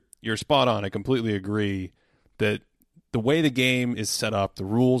think you're spot on. I completely agree that the way the game is set up, the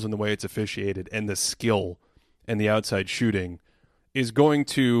rules and the way it's officiated, and the skill and the outside shooting is going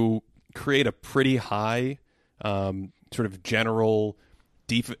to create a pretty high sort of general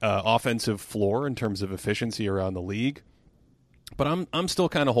offensive floor in terms of efficiency around the league. But I'm still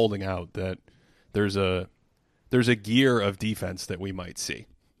kind of holding out that there's a gear of defense that we might see.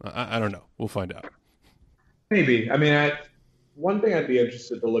 I don't know. We'll find out. Maybe. I mean, one thing I'd be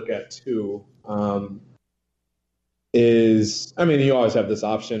interested to look at too is, I mean, you always have this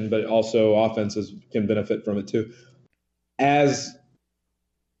option, but also offenses can benefit from it too. As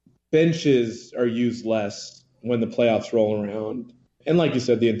benches are used less when the playoffs roll around, and like you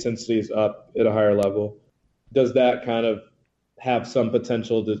said, the intensity is up at a higher level, does that kind of have some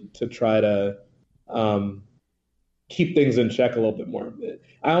potential to try to keep things in check a little bit more?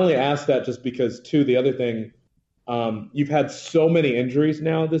 I only ask that just because, too, the other thing, you've had so many injuries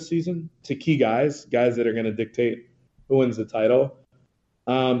now this season to key guys that are going to dictate who wins the title.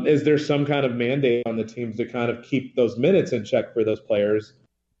 Is there some kind of mandate on the teams to kind of keep those minutes in check for those players,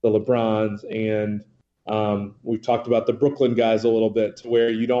 the LeBrons, and we've talked about the Brooklyn guys a little bit, to where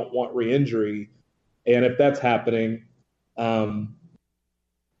you don't want re-injury. And if that's happening,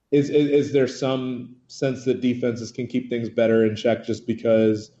 is there some sense that defenses can keep things better in check just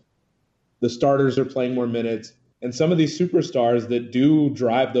because the starters are playing more minutes, and some of these superstars that do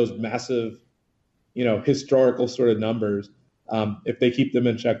drive those massive, historical sort of numbers, if they keep them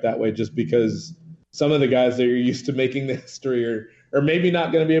in check that way, just because some of the guys that you're used to making the history are maybe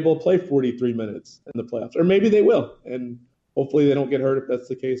not going to be able to play 43 minutes in the playoffs, or maybe they will, and hopefully they don't get hurt if that's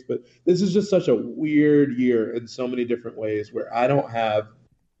the case. But this is just such a weird year in so many different ways where I don't have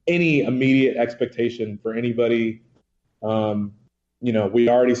any immediate expectation for anybody. We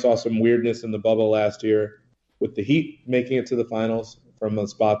already saw some weirdness in the bubble last year with the Heat making it to the finals from a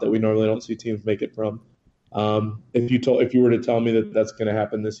spot that we normally don't see teams make it from. If you were to tell me that that's going to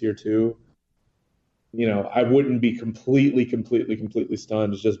happen this year too, I wouldn't be completely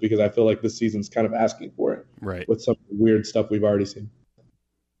stunned, just because I feel like this season's kind of asking for it, right? With some weird stuff we've already seen.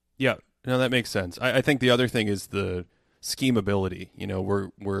 Yeah, no, that makes sense. I think the other thing is the schemability.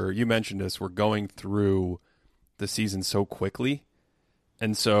 We're you mentioned this. We're going through the season so quickly,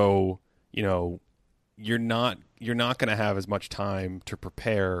 and so you're not going to have as much time to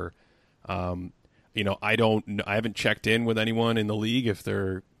prepare. I haven't checked in with anyone in the league if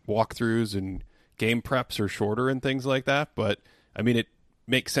their walkthroughs and game preps are shorter and things like that. But I mean, it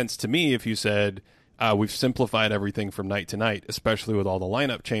makes sense to me if you said we've simplified everything from night to night, especially with all the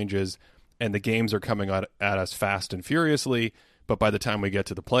lineup changes, and the games are coming at us fast and furiously. But by the time we get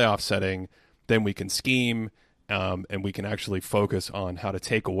to the playoff setting, then we can scheme and we can actually focus on how to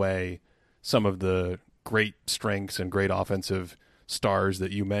take away some of the great strengths and great offensive stars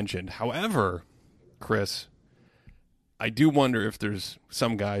that you mentioned. However, Chris, I do wonder if there's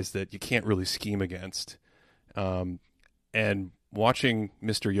some guys that you can't really scheme against. And watching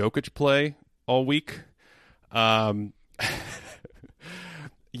Mr. Jokic play all week,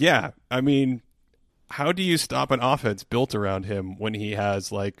 yeah, I mean, how do you stop an offense built around him when he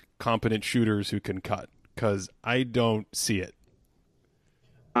has like competent shooters who can cut? Because I don't see it.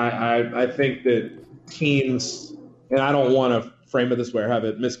 I think that teams, and I don't want to frame it this way or have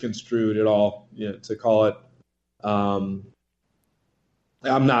it misconstrued at all, to call it. I'm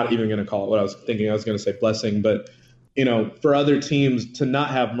not even going to call it what I was thinking. I was going to say blessing, but for other teams to not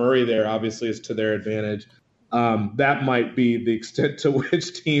have Murray there obviously is to their advantage. That might be the extent to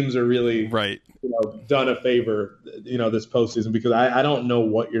which teams are really right. Done a favor, this postseason, because I don't know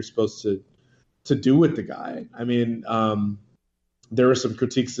what you're supposed to do with the guy. I mean, there were some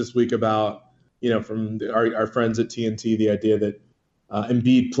critiques this week about, from our friends at TNT, the idea that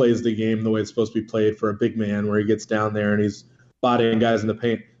Embiid plays the game the way it's supposed to be played for a big man, where he gets down there and he's bodying guys in the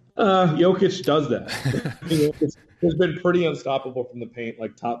paint. Jokic does that. He's been pretty unstoppable from the paint,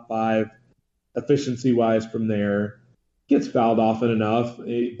 like top 5 efficiency-wise from there. Gets fouled often enough,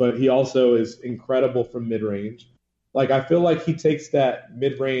 but he also is incredible from mid-range. Like, I feel like he takes that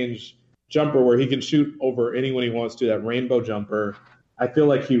mid-range jumper where he can shoot over anyone he wants to, that rainbow jumper. I feel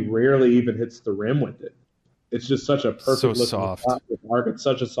like he rarely even hits the rim with it. It's just such a perfect looking soft shot with Mark. It's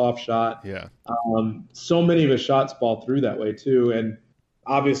such a soft shot. Yeah. So many of his shots fall through that way too. And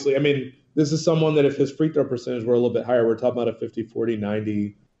obviously, I mean, this is someone that if his free throw percentage were a little bit higher, we're talking about a 50, 40,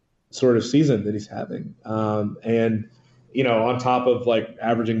 90 sort of season that he's having. And on top of like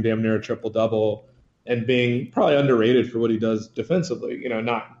averaging damn near a triple double and being probably underrated for what he does defensively,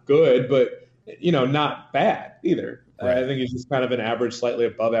 not good, but not bad either. Right. I think he's just kind of an average, slightly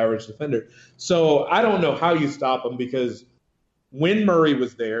above average defender. So I don't know how you stop him, because when Murray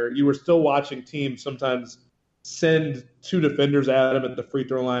was there, you were still watching teams sometimes send 2 defenders at him at the free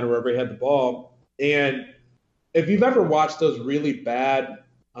throw line or wherever he had the ball. And if you've ever watched those really bad,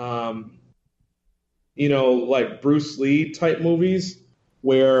 like Bruce Lee type movies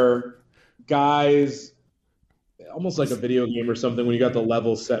where guys, almost like a video game or something, when you got the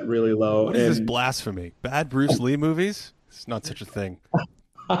levels set really low. What is this blasphemy? Bad Bruce Lee movies? It's not such a thing.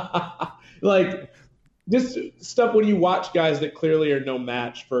 Like, just stuff when you watch guys that clearly are no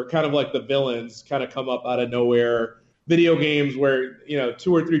match for kind of like the villains kind of come up out of nowhere. Video games where,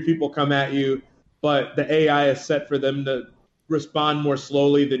 2 or 3 people come at you, but the AI is set for them to respond more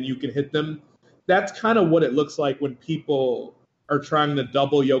slowly than you can hit them. That's kind of what it looks like when people are trying to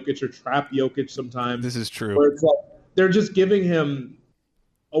double Jokic or trap Jokic sometimes. This is true. Where it's like they're just giving him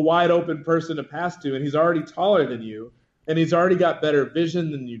a wide open person to pass to, and he's already taller than you, and he's already got better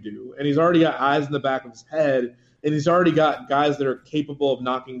vision than you do, and he's already got eyes in the back of his head, and he's already got guys that are capable of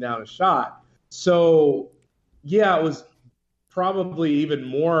knocking down a shot. So, yeah, it was probably even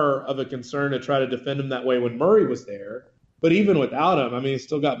more of a concern to try to defend him that way when Murray was there. But even without him, I mean, he's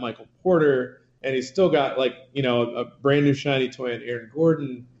still got Michael Porter, and he's still got, like, a brand new shiny toy in Aaron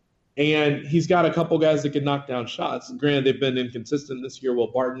Gordon. And he's got a couple guys that can knock down shots. Granted, they've been inconsistent this year,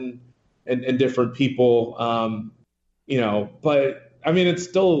 Will Barton and different people, but I mean, it's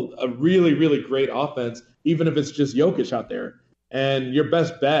still a really, really great offense, even if it's just Jokic out there. And your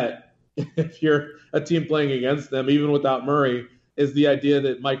best bet, if you're a team playing against them, even without Murray, is the idea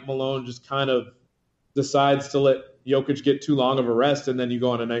that Mike Malone just kind of decides to let Jokic get too long of a rest, and then you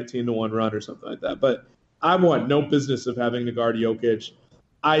go on a 19-1 run or something like that. But I want no business of having to guard Jokic.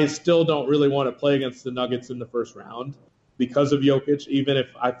 I still don't really want to play against the Nuggets in the first round because of Jokic, even if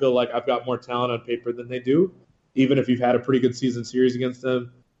I feel like I've got more talent on paper than they do, even if you've had a pretty good season series against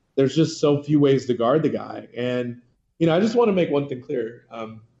them. There's just so few ways to guard the guy. And, I just want to make one thing clear.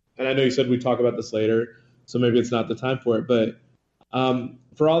 And I know you said we'd talk about this later, so maybe it's not the time for it. But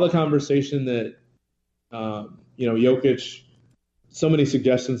for all the conversation that, Jokic, so many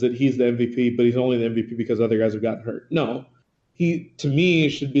suggestions that he's the MVP, but he's only the MVP because other guys have gotten hurt. No. He, to me,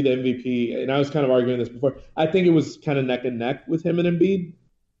 should be the MVP, and I was kind of arguing this before. I think it was kind of neck and neck with him and Embiid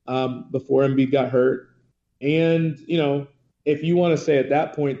before Embiid got hurt. And, if you want to say at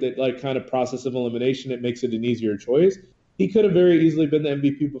that point that, like, kind of process of elimination, it makes it an easier choice, he could have very easily been the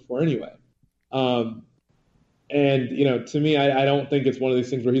MVP before anyway. And, to me, I don't think it's one of these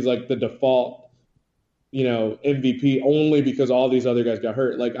things where he's like the default, MVP only because all these other guys got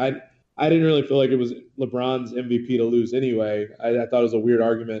hurt. Like, I didn't really feel like it was LeBron's MVP to lose anyway. I thought it was a weird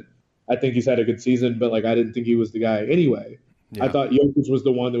argument. I think he's had a good season, but I didn't think he was the guy anyway. Yeah. I thought Jokic was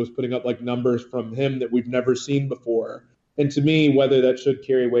the one that was putting up numbers from him that we've never seen before. And to me, whether that should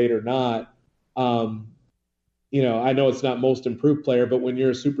carry weight or not, I know it's not most improved player, but when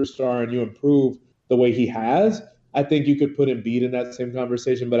you're a superstar and you improve the way he has, I think you could put Embiid in that same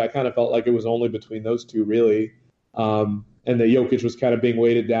conversation. But I kind of felt like it was only between those two, really. And that Jokic was kind of being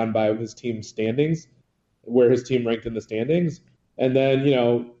weighted down by his team's standings, where his team ranked in the standings. And then,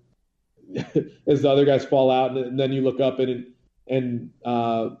 as the other guys fall out, and then you look up and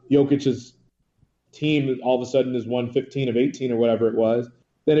Jokic's team all of a sudden is 115 of 18 or whatever it was,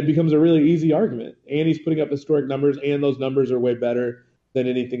 then it becomes a really easy argument. And he's putting up historic numbers, and those numbers are way better than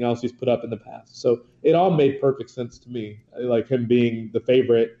anything else he's put up in the past. So it all made perfect sense to me, like him being the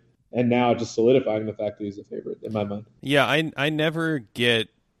favorite. And now just solidifying the fact that he's a favorite in my mind. Yeah, I never get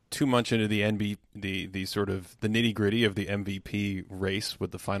too much into the sort of the nitty gritty of the MVP race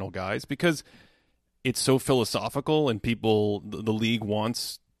with the final guys because it's so philosophical and the league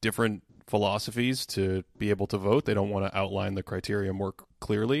wants different philosophies to be able to vote. They don't want to outline the criteria more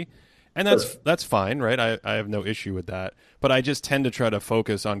clearly. And that's fine, right? I have no issue with that. But I just tend to try to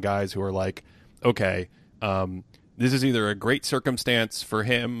focus on guys who are like, okay, this is either a great circumstance for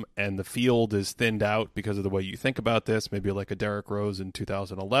him and the field is thinned out because of the way you think about this, maybe like a Derrick Rose in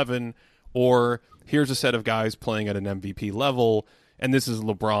 2011, or here's a set of guys playing at an MVP level, and this is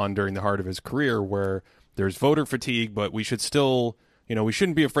LeBron during the heart of his career where there's voter fatigue, but we should still, we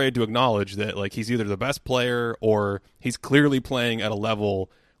shouldn't be afraid to acknowledge that he's either the best player or he's clearly playing at a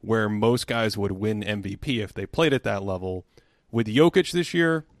level where most guys would win MVP if they played at that level. With Jokic this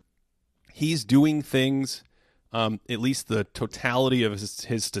year, he's doing things... at least the totality of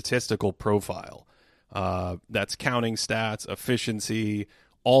his statistical profile. That's counting stats, efficiency,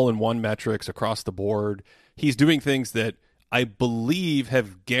 all-in-one metrics across the board. He's doing things that I believe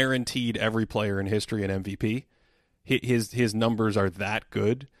have guaranteed every player in history an MVP. His numbers are that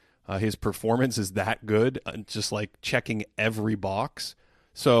good. His performance is that good, just checking every box.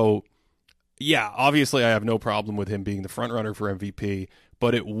 So, yeah, obviously I have no problem with him being the front runner for MVP,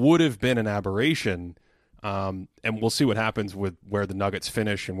 but it would have been an aberration. And we'll see what happens with where the Nuggets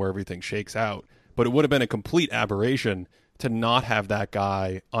finish and where everything shakes out. But it would have been a complete aberration to not have that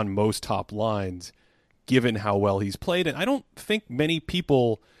guy on most top lines, given how well he's played. And I don't think many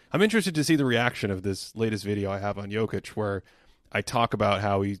people... I'm interested to see the reaction of this latest video I have on Jokic, where I talk about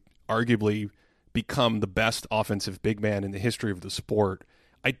how he's arguably become the best offensive big man in the history of the sport.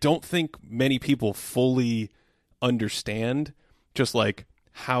 I don't think many people fully understand just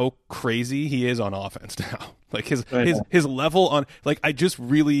how crazy he is on offense now. His level on I just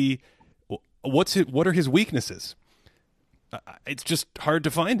really what are his weaknesses? It's just hard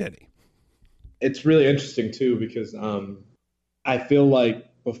to find any. It's really interesting too because I feel like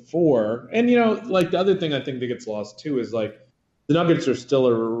before, and the other thing I think that gets lost too is the Nuggets are still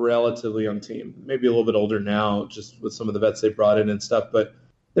a relatively young team, maybe a little bit older now just with some of the vets they brought in and stuff, but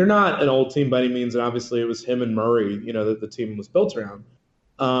they're not an old team by any means, and obviously it was him and Murray, that the team was built around.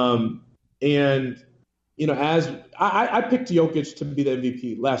 As I picked Jokic to be the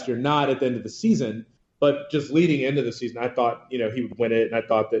MVP last year, not at the end of the season, but just leading into the season, I thought, he would win it. And I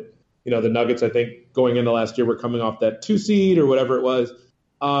thought that, the Nuggets, I think going into last year, were coming off that 2 seed or whatever it was.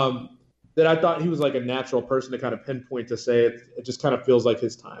 that I thought he was like a natural person to kind of pinpoint to say it just kind of feels like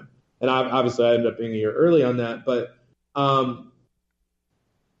his time. And obviously I ended up being a year early on that. But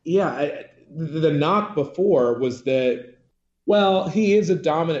the knock before was that, well, he is a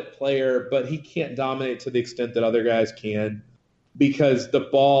dominant player, but he can't dominate to the extent that other guys can because the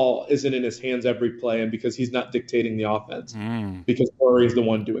ball isn't in his hands every play and because he's not dictating the offense because Murray's the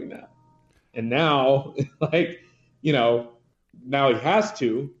one doing that. And now, now he has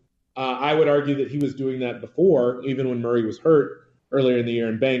to. I would argue that he was doing that before, even when Murray was hurt earlier in the year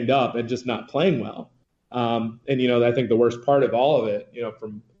and banged up and just not playing well. I think the worst part of all of it,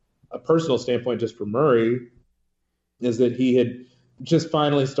 from a personal standpoint, just for Murray, is that he had just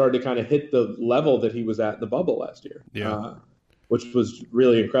finally started to kind of hit the level that he was at in the bubble last year, which was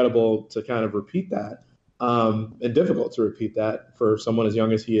really incredible to kind of repeat that, and difficult to repeat that for someone as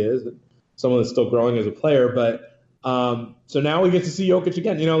young as he is, and someone that's still growing as a player. But so now we get to see Jokic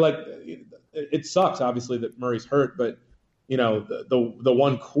again. It sucks, obviously, that Murray's hurt, but the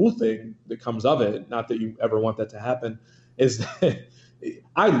one cool thing that comes of it, not that you ever want that to happen, is that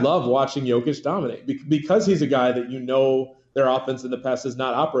I love watching Jokic dominate because he's a guy that their offense in the past does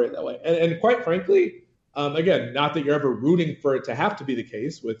not operate that way. And quite frankly, again, not that you're ever rooting for it to have to be the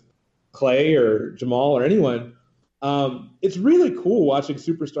case with Clay or Jamal or anyone. It's really cool watching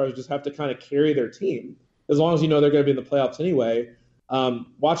superstars just have to kind of carry their team as long as they're going to be in the playoffs anyway.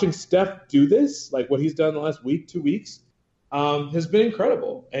 Watching Steph do this, like what he's done the last week, 2 weeks, has been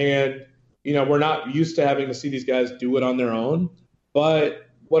incredible. And, we're not used to having to see these guys do it on their own. But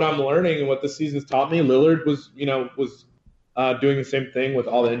what I'm learning and what the season's taught me, Lillard was doing the same thing with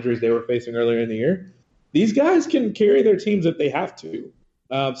all the injuries they were facing earlier in the year. These guys can carry their teams if they have to.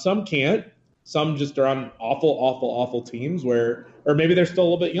 Some can't. Some just are on awful teams or maybe they're still a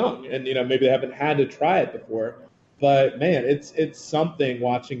little bit young and, maybe they haven't had to try it before. But, man, it's something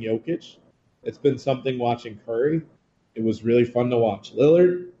watching Jokic. It's been something watching Curry. It was really fun to watch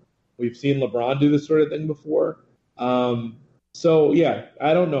Lillard. We've seen LeBron do this sort of thing before. So, yeah,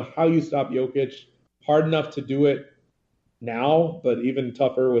 I don't know how you stop Jokic. Hard enough to do it now, but even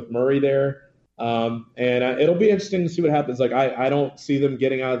tougher with Murray there. And it'll be interesting to see what happens. Like, I don't see them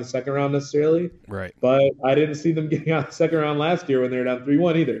getting out of the second round necessarily. Right. But I didn't see them getting out of the second round last year when they were down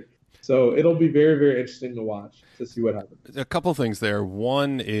 3-1 either. So it'll be very, very interesting to watch to see what happens. A couple things there.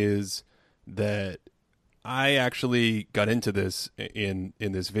 One is that I actually got into this in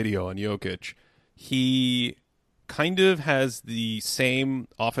this video on Jokic. He kind of has the same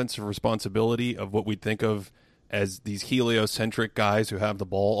offensive responsibility of what we'd think of as these heliocentric guys who have the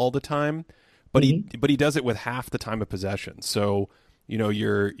ball all the time, but he does it with half the time of possession. So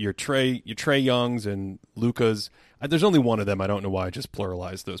your Trey Youngs and Lukas. There's only one of them. I don't know why I just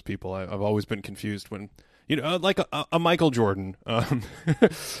pluralized those people. I've always been confused when like a Michael Jordan,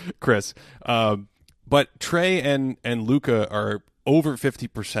 Chris. But Trey and Luka are over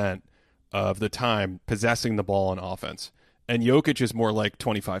 50% of the time possessing the ball on offense, and Jokic is more like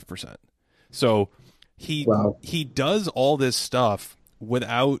 25%. So he does all this stuff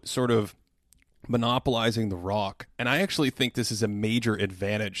without sort of monopolizing the rock, and I actually think this is a major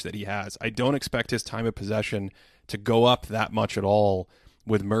advantage that he has. I don't expect his time of possession to go up that much at all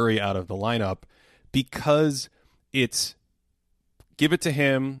with Murray out of the lineup because it's give it to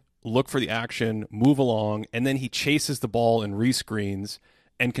him, look for the action, move along, and then he chases the ball and rescreens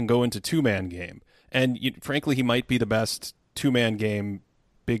and can go into two-man game. And frankly, he might be the best two-man game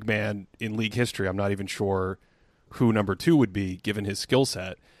big man in league history. I'm not even sure who number 2 would be given his skill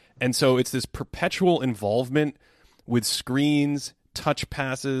set. And so it's this perpetual involvement with screens, touch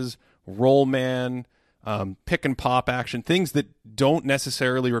passes, roll man, pick and pop action, things that don't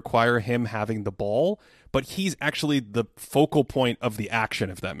necessarily require him having the ball, but he's actually the focal point of the action,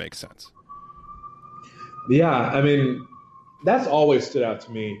 if that makes sense. Yeah, I mean, that's always stood out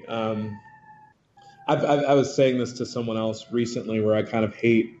to me. I was saying this to someone else recently where I kind of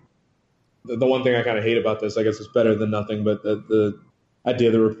hate the one thing I kind of hate about this, I guess it's better than nothing, but the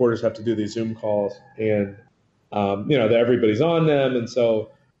idea that reporters have to do these Zoom calls and, that everybody's on them. And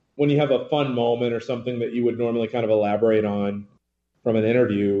so when you have a fun moment or something that you would normally kind of elaborate on from an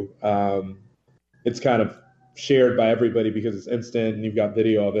interview, it's kind of shared by everybody because it's instant and you've got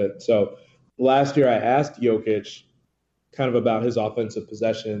video of it. So last year I asked Jokic kind of about his offensive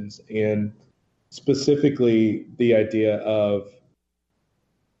possessions and specifically the idea of,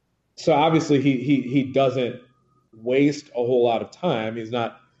 so obviously he doesn't waste a whole lot of time. He's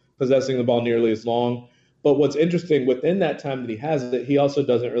not possessing the ball nearly as long. But what's interesting within that time that he has is that he also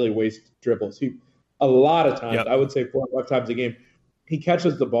doesn't really waste dribbles. A lot of times, I would say 4 or 5 times a game, he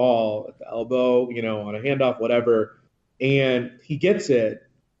catches the ball at the elbow, on a handoff, whatever, and he gets it.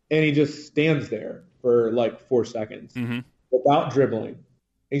 and he just stands there for like 4 seconds without dribbling.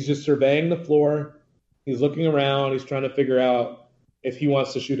 He's just surveying the floor. He's looking around. He's trying to figure out if he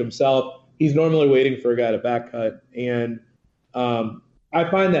wants to shoot himself. He's normally waiting for a guy to back cut. And I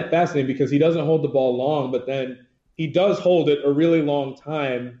find that fascinating because he doesn't hold the ball long, but then he does hold it a really long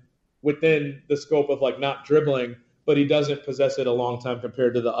time within the scope of like not dribbling, but he doesn't possess it a long time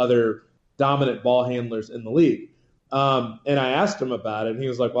compared to the other dominant ball handlers in the league. And I asked him about it, and he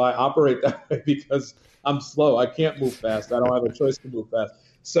was like, well, I operate that way because I'm slow. I can't move fast. I don't have a choice to move fast.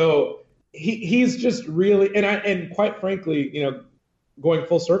 So he's just really, and quite frankly, you know, going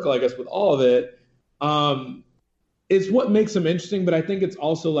full circle, I guess, with all of it, is what makes him interesting. But I think it's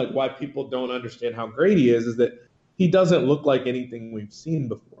also like why people don't understand how great he is that he doesn't look like anything we've seen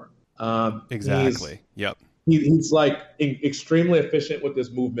before. Exactly. He's like extremely efficient with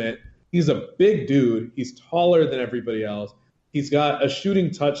his movement. He's a big dude. He's taller than everybody else. He's got a shooting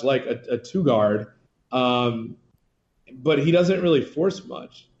touch like a two guard, but he doesn't really force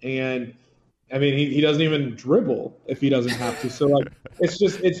much. And I mean, he doesn't even dribble if he doesn't have to. So like, it's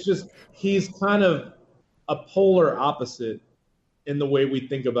just he's kind of a polar opposite in the way we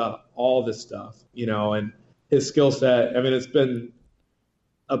think about all this stuff, you know, and his skill set. I mean, it's been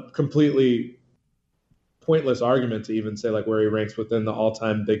a completely pointless argument to even say like where he ranks within the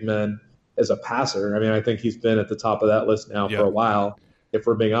all-time big men as a passer. I mean, I think he's been at the top of that list now for a while, if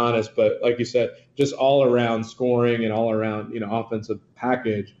we're being honest. But like you said, just all around scoring and all around, you know, offensive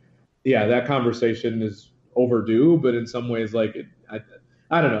package. Yeah, that conversation is overdue, but in some ways, like,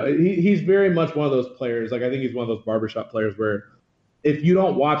 I don't know. He's very much one of those players. Like, I think he's one of those barbershop players where if you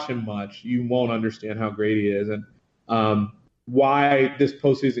don't watch him much, you won't understand how great he is. And why this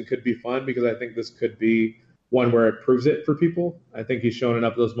postseason could be fun, because I think this could be one where it proves it for people. I think he's shown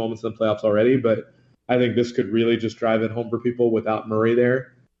enough of those moments in the playoffs already, but I think this could really just drive it home for people without Murray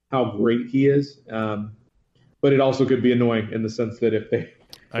there, how great he is. But it also could be annoying in the sense that if they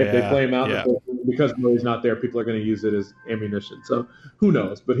play him out because Murray's not there, people are going to use it as ammunition. So who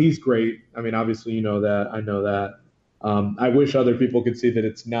knows? But he's great. I mean, obviously, you know that. I know that. I wish other people could see that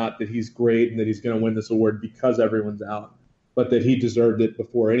it's not that he's great and that he's going to win this award because everyone's out, but that he deserved it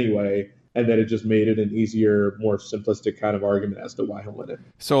before anyway, and that it just made it an easier, more simplistic kind of argument as to why he'll win it.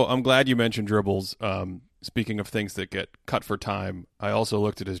 So I'm glad you mentioned dribbles. Speaking of things that get cut for time, I also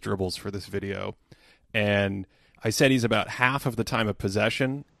looked at his dribbles for this video, and I said he's about half of the time of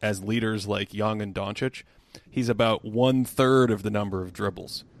possession as leaders like Young and Doncic. He's about 1/3 of the number of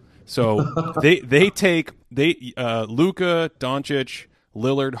dribbles. So they take Luka, Doncic,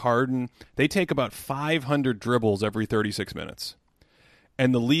 Lillard, Harden, they take about 500 dribbles every 36 minutes.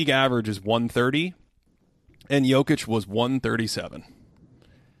 And the league average is 130, and Jokic was 137.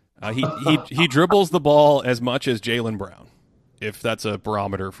 He dribbles the ball as much as Jaylen Brown, if that's a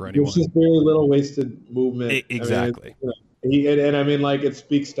barometer for anyone. There's just very little wasted movement. Exactly. I mean, and I mean, like, it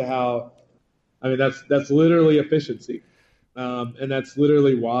speaks to how, I mean, that's literally efficiency. And that's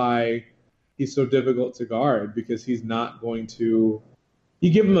literally why he's so difficult to guard, because he's not going to,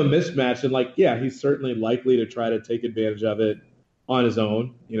 you give him a mismatch and like, yeah, he's certainly likely to try to take advantage of it on his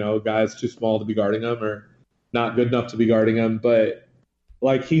own. You know, guys too small to be guarding him or not good enough to be guarding him, but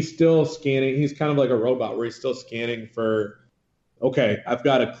like he's still scanning. He's kind of like a robot where he's still scanning for, okay, I've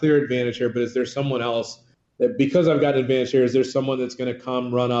got a clear advantage here, but is there someone else that, because I've got an advantage here, is there someone that's going to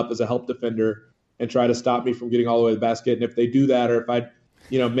come run up as a help defender and try to stop me from getting all the way to the basket? And if they do that, or if I,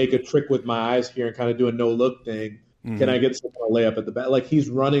 you know, make a trick with my eyes here and kind of do a no-look thing, can I get someone to lay up at the back? Like, he's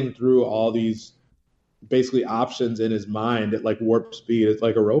running through all these basically options in his mind at like warp speed. It's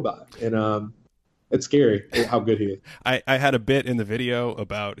like a robot. And it's scary how good he is. I had a bit in the video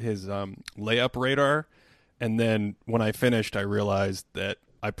about his layup radar. And then when I finished, I realized that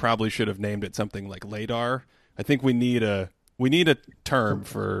I probably should have named it something like LADAR. I think we need a term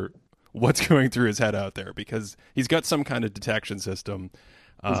for what's going through his head out there, because he's got some kind of detection system.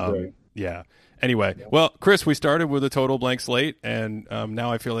 Yeah. Anyway, well, Chris, we started with a total blank slate, and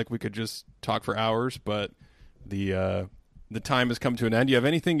now I feel like we could just talk for hours, but the time has come to an end. Do you have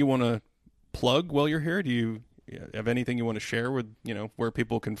anything you want to plug while you're here? Do you have anything you want to share with, you know, where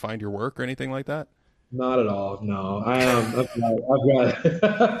people can find your work or anything like that? Not at all. No, I've got.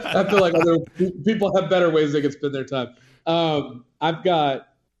 I feel like other people have better ways they can spend their time.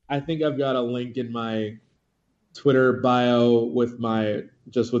 I think I've got a link in my Twitter bio with my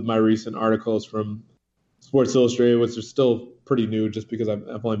recent articles from Sports Illustrated, which are still pretty new, just because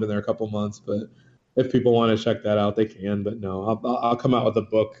I've only been there a couple months. But if people want to check that out, they can. But no, I'll come out with a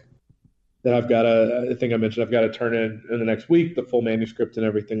book that I've got I think I mentioned I've got to turn in the next week, the full manuscript and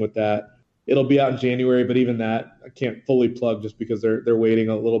everything with that. it'll be out in January, but even that I can't fully plug just because they're waiting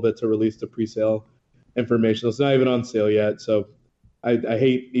a little bit to release the pre-sale information. It's not even on sale yet, so I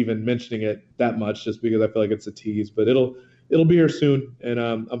hate even mentioning it that much just because I feel like it's a tease. But it'll be here soon, and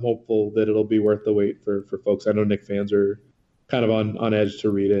I'm hopeful that it'll be worth the wait for folks. I know Knick fans are kind of on edge to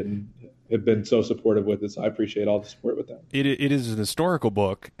read it and have been so supportive with it, so I appreciate all the support with that. It is an historical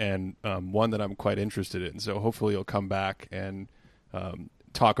book and one that I'm quite interested in, so hopefully you'll come back and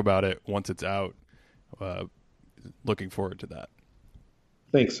talk about it once it's out. Looking forward to that.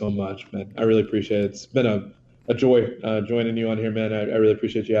 Thanks so much, man. I really appreciate it. It's been a joy joining you on here, man. I really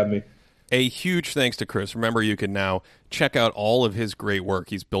appreciate you having me. A huge thanks to Chris. Remember, you can now check out all of his great work.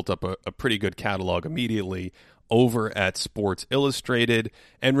 He's built up a pretty good catalog immediately over at Sports Illustrated.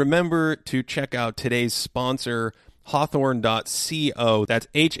 And remember to check out today's sponsor, Hawthorne.co. That's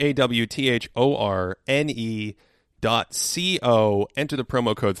HAWTHORNE.co. Enter the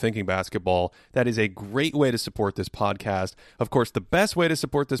promo code Thinking Basketball. That is a great way to support this podcast. Of course, the best way to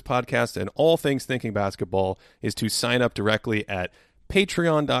support this podcast and all things Thinking Basketball is to sign up directly at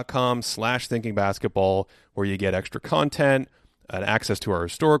patreon.com/thinkingbasketball, where you get extra content and access to our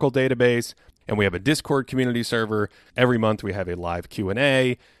historical database. And we have a Discord community server. Every month we have a live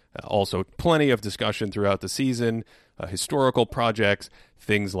Q&A. Also plenty of discussion throughout the season, historical projects,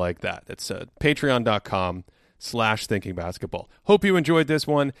 things like that. It's patreon.com/thinkingbasketball. Hope you enjoyed this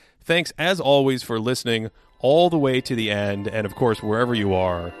one. Thanks, as always, for listening all the way to the end. And, of course, wherever you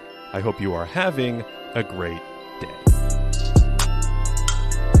are, I hope you are having a great day.